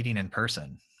back to meeting in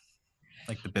person,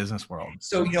 like the business world?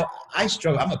 So, I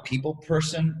struggle. I'm a people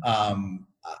person.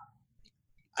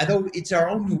 I know it's our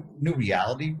own new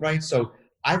reality, right? So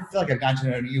I feel like I've gotten to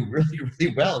know you really,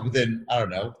 really well within, I don't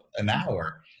know, an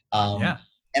hour. Yeah.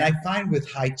 And I find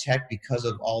with high tech, because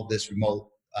of all this remote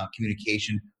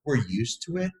communication, we're used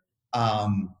to it. I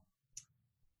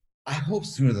hope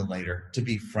sooner than later, to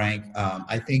be frank.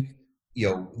 I think,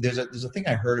 there's a thing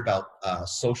I heard about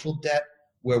social debt,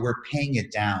 where we're paying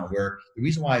it down, where the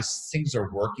reason why things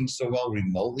are working so well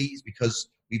remotely is because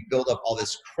we build up all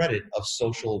this credit of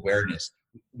social awareness.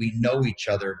 We know each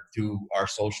other through our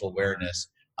social awareness.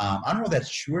 I don't know if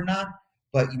that's true or not,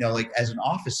 but like as an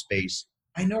office space,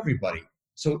 I know everybody.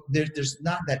 So there's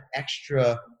not that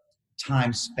extra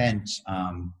time spent.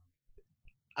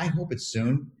 I hope it's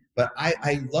soon, but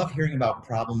I love hearing about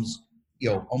problems,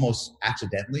 almost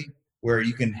accidentally, where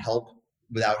you can help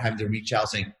without having to reach out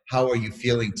saying, how are you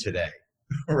feeling today?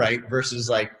 Right? Versus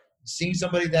like seeing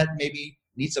somebody that maybe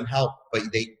needs some help, but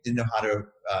they didn't know how to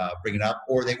bring it up,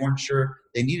 or they weren't sure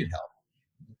they needed help.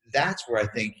 That's where I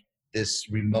think this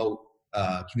remote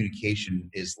communication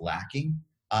is lacking.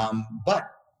 But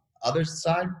other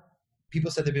side, people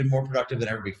said they've been more productive than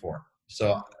ever before.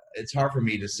 So it's hard for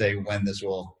me to say when this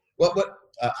will.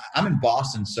 I'm in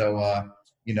Boston, so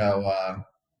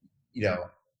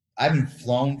I haven't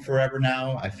flown forever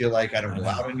now. I feel like I don't go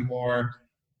out anymore.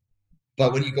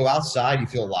 But when you go outside, you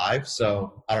feel alive.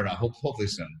 So I don't know. Hopefully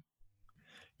soon.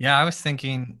 Yeah, I was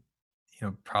thinking,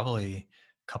 probably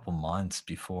a couple months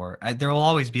before. There will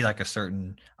always be like a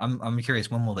certain. I'm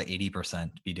curious, when will the 80%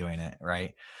 be doing it,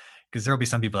 right? Because there will be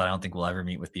some people that I don't think will ever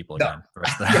meet with people again.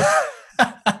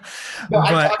 No,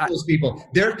 I talk to those people.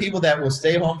 There are people that will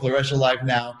stay home for the rest of their life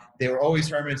now. They were always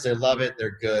hermits. They love it.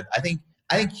 They're good. I think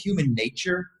human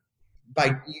nature,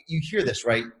 you hear this,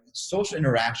 right? Social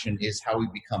interaction is how we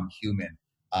become human.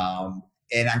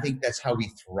 And I think that's how we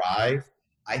thrive.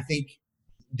 I think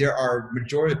there are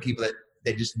majority of people that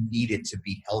they just needed to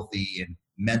be healthy and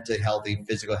mentally healthy,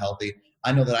 physical healthy.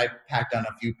 I know that I packed on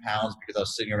a few pounds because I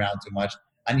was sitting around too much.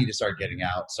 I need to start getting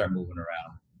out, start moving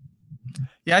around.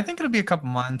 Yeah, I think it'll be a couple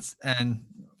months and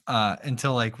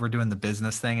until like we're doing the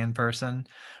business thing in person.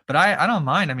 But I don't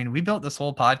mind. I mean, we built this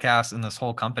whole podcast and this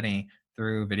whole company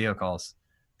through video calls.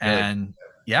 Really? And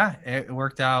yeah, it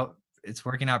worked out. It's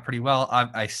working out pretty well.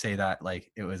 I say that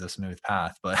like it was a smooth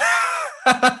path, but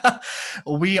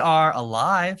we are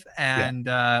alive Yeah. and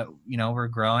we're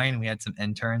growing. We had some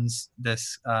interns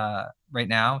this right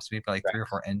now. So we've got like 3 or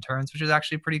 4 interns, which is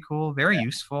actually pretty cool, very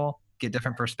useful. Get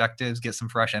different perspectives, get some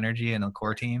fresh energy in a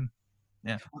core team.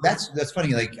 Yeah. Well, that's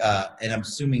funny. Like, and I'm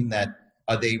assuming that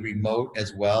are they remote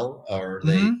as well, or are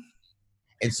they? Mhm.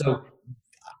 And so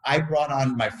I brought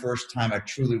on my first time a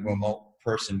truly remote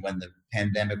person when the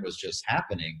pandemic was just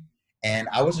happening, and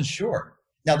I wasn't sure.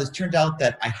 Now, this turned out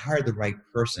that I hired the right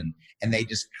person, and they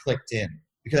just clicked in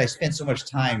because I spent so much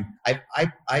time.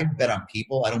 I bet on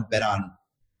people. I don't bet on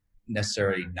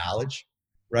necessarily knowledge,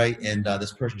 right? And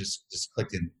this person just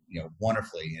clicked in,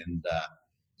 wonderfully. And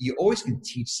you always can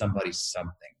teach somebody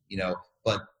something,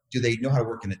 but do they know how to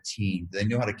work in a team? Do they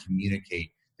know how to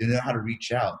communicate? Do they know how to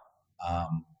reach out?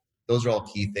 Those are all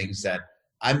key things that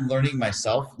I'm learning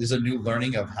myself. There's a new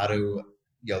learning of how to,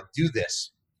 do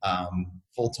this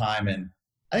full time, and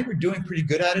I think we're doing pretty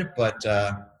good at it. But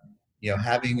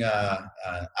having a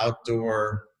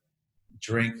outdoor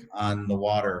drink on the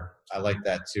water, I like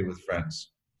that too with friends.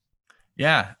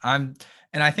 Yeah, and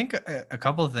I think a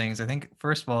couple of things. I think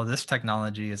first of all, this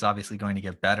technology is obviously going to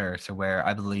get better to where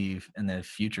I believe in the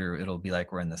future it'll be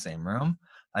like we're in the same room.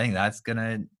 I think that's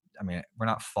gonna. I mean, we're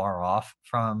not far off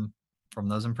from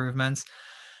those improvements,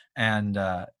 and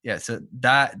yeah, so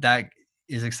that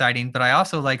is exciting. But I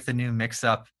also like the new mix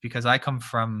up because I come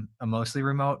from a mostly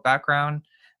remote background,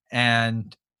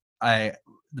 and I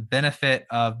the benefit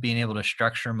of being able to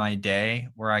structure my day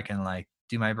where I can like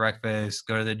do my breakfast,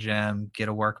 go to the gym, get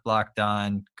a work block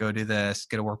done, go do this,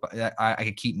 get a work. I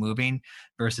could keep moving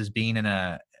versus being in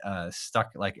a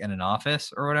stuck like in an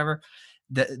office or whatever.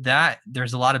 That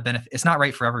there's a lot of benefit. It's not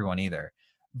right for everyone either,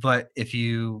 but if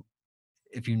you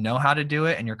know how to do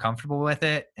it and you're comfortable with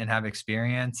it and have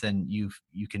experience and you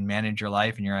can manage your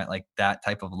life and you're at like that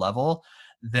type of level,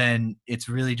 then it's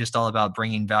really just all about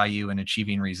bringing value and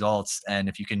achieving results. And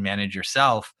if you can manage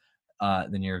yourself,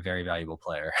 then you're a very valuable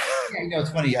player. Yeah,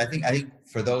 it's funny. I think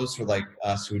for those who are like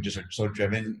us who just are so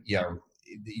driven, you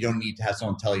don't need to have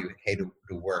someone tell you, hey, to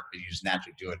work, but you just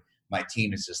naturally do it. My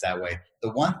team is just that way. The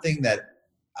one thing that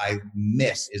I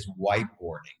miss is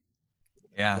whiteboarding.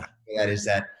 Yeah. That is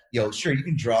that, sure, you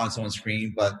can draw on someone's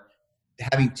screen, but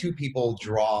having 2 people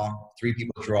draw, 3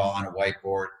 people draw on a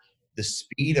whiteboard, the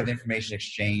speed of information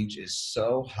exchange is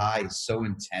so high, so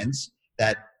intense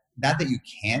that not that you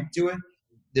can't do it,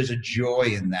 there's a joy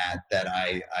in that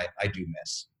I do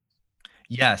miss.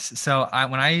 Yes. So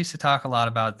when I used to talk a lot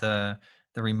about the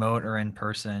remote or in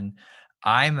person,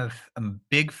 I'm a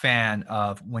big fan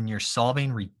of when you're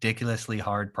solving ridiculously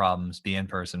hard problems, be in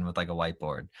person with like a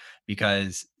whiteboard,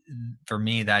 because for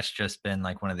me that's just been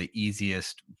like one of the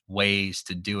easiest ways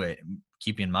to do it.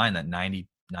 Keeping in mind that 99%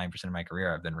 of my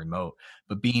career I've been remote,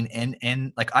 but being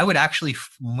in like I would actually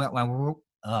when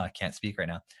I can't speak right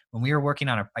now. When we were working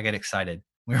on I get excited.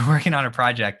 We were working on a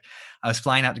project. I was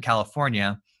flying out to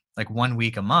California like 1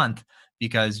 week a month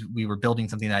because we were building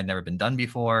something that had never been done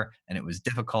before and it was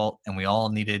difficult and we all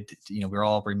needed we were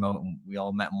all remote and we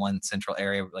all met in one central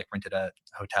area, like rented a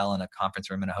hotel and a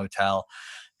conference room in a hotel,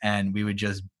 and we would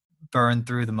just burn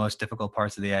through the most difficult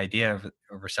parts of the idea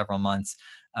over several months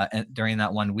and during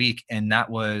that 1 week. And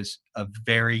that was a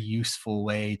very useful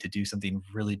way to do something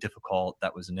really difficult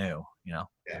that was new. Yeah.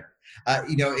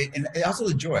 And also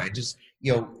the joy. I just,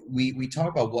 we talk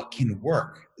about what can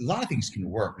work. A lot of things can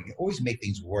work. We can always make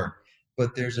things work,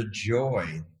 but there's a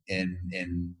joy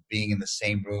in being in the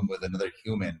same room with another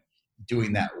human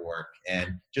doing that work.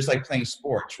 And just like playing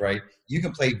sports, right? You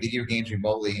can play video games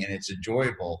remotely and it's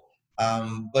enjoyable.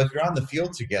 But if you're on the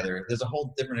field together, there's a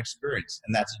whole different experience,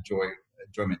 and that's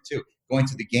enjoyment too. Going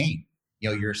to the game,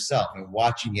 yourself and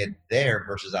watching it there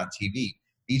versus on TV.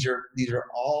 These are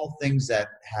all things that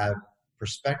have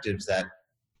perspectives that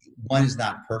one is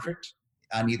not perfect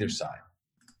on either side.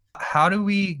 How do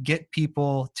we get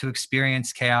people to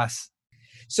experience chaos?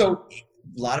 So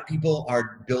a lot of people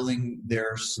are building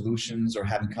their solutions or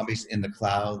having companies in the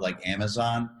cloud like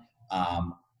Amazon.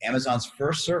 Amazon's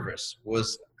first service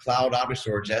was Cloud Object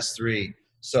Storage S3.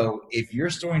 So if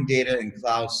you're storing data in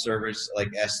cloud service like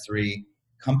S3,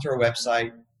 come to our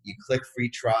website, you click free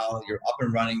trial, you're up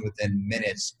and running within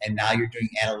minutes, and now you're doing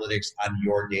analytics on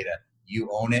your data. You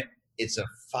own it, It's a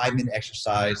 5-minute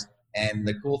exercise. And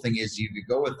the cool thing is you could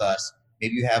go with us.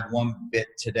 Maybe you have one bit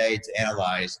today to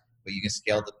analyze, but you can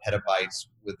scale to petabytes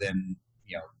within,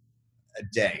 a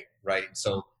day, right?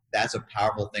 So that's a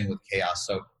powerful thing with Chaos.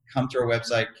 So come to our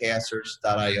website,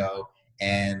 chaossearch.io,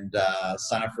 and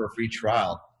sign up for a free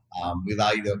trial. We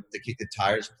allow you to kick the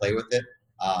tires, play with it,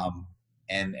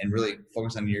 and really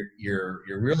focus on your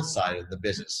real side of the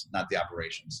business, not the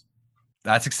operations.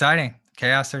 That's exciting.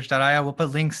 chaossearch.io. We'll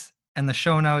put links in the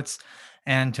show notes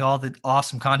and to all the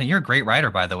awesome content. You're a great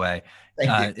writer, by the way.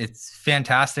 Thank you. It's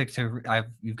fantastic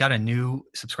you've got a new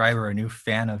subscriber, a new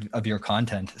fan of your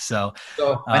content. So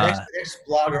my next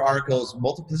blog or article is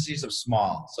Multiplicities of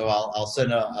Small. So I'll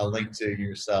send a link to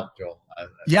yourself, Joel.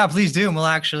 Yeah, please do. And we'll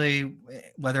actually,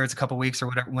 whether it's a couple weeks or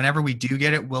whatever, whenever we do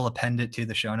get it, we'll append it to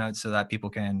the show notes so that people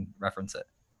can reference it.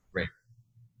 Great.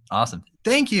 Awesome.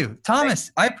 Thank you,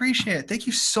 Thomas. I appreciate it. Thank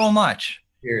you so much.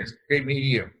 Cheers. Great meeting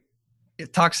you.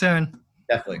 Talk soon.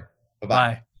 Definitely.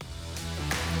 Bye-bye. Bye.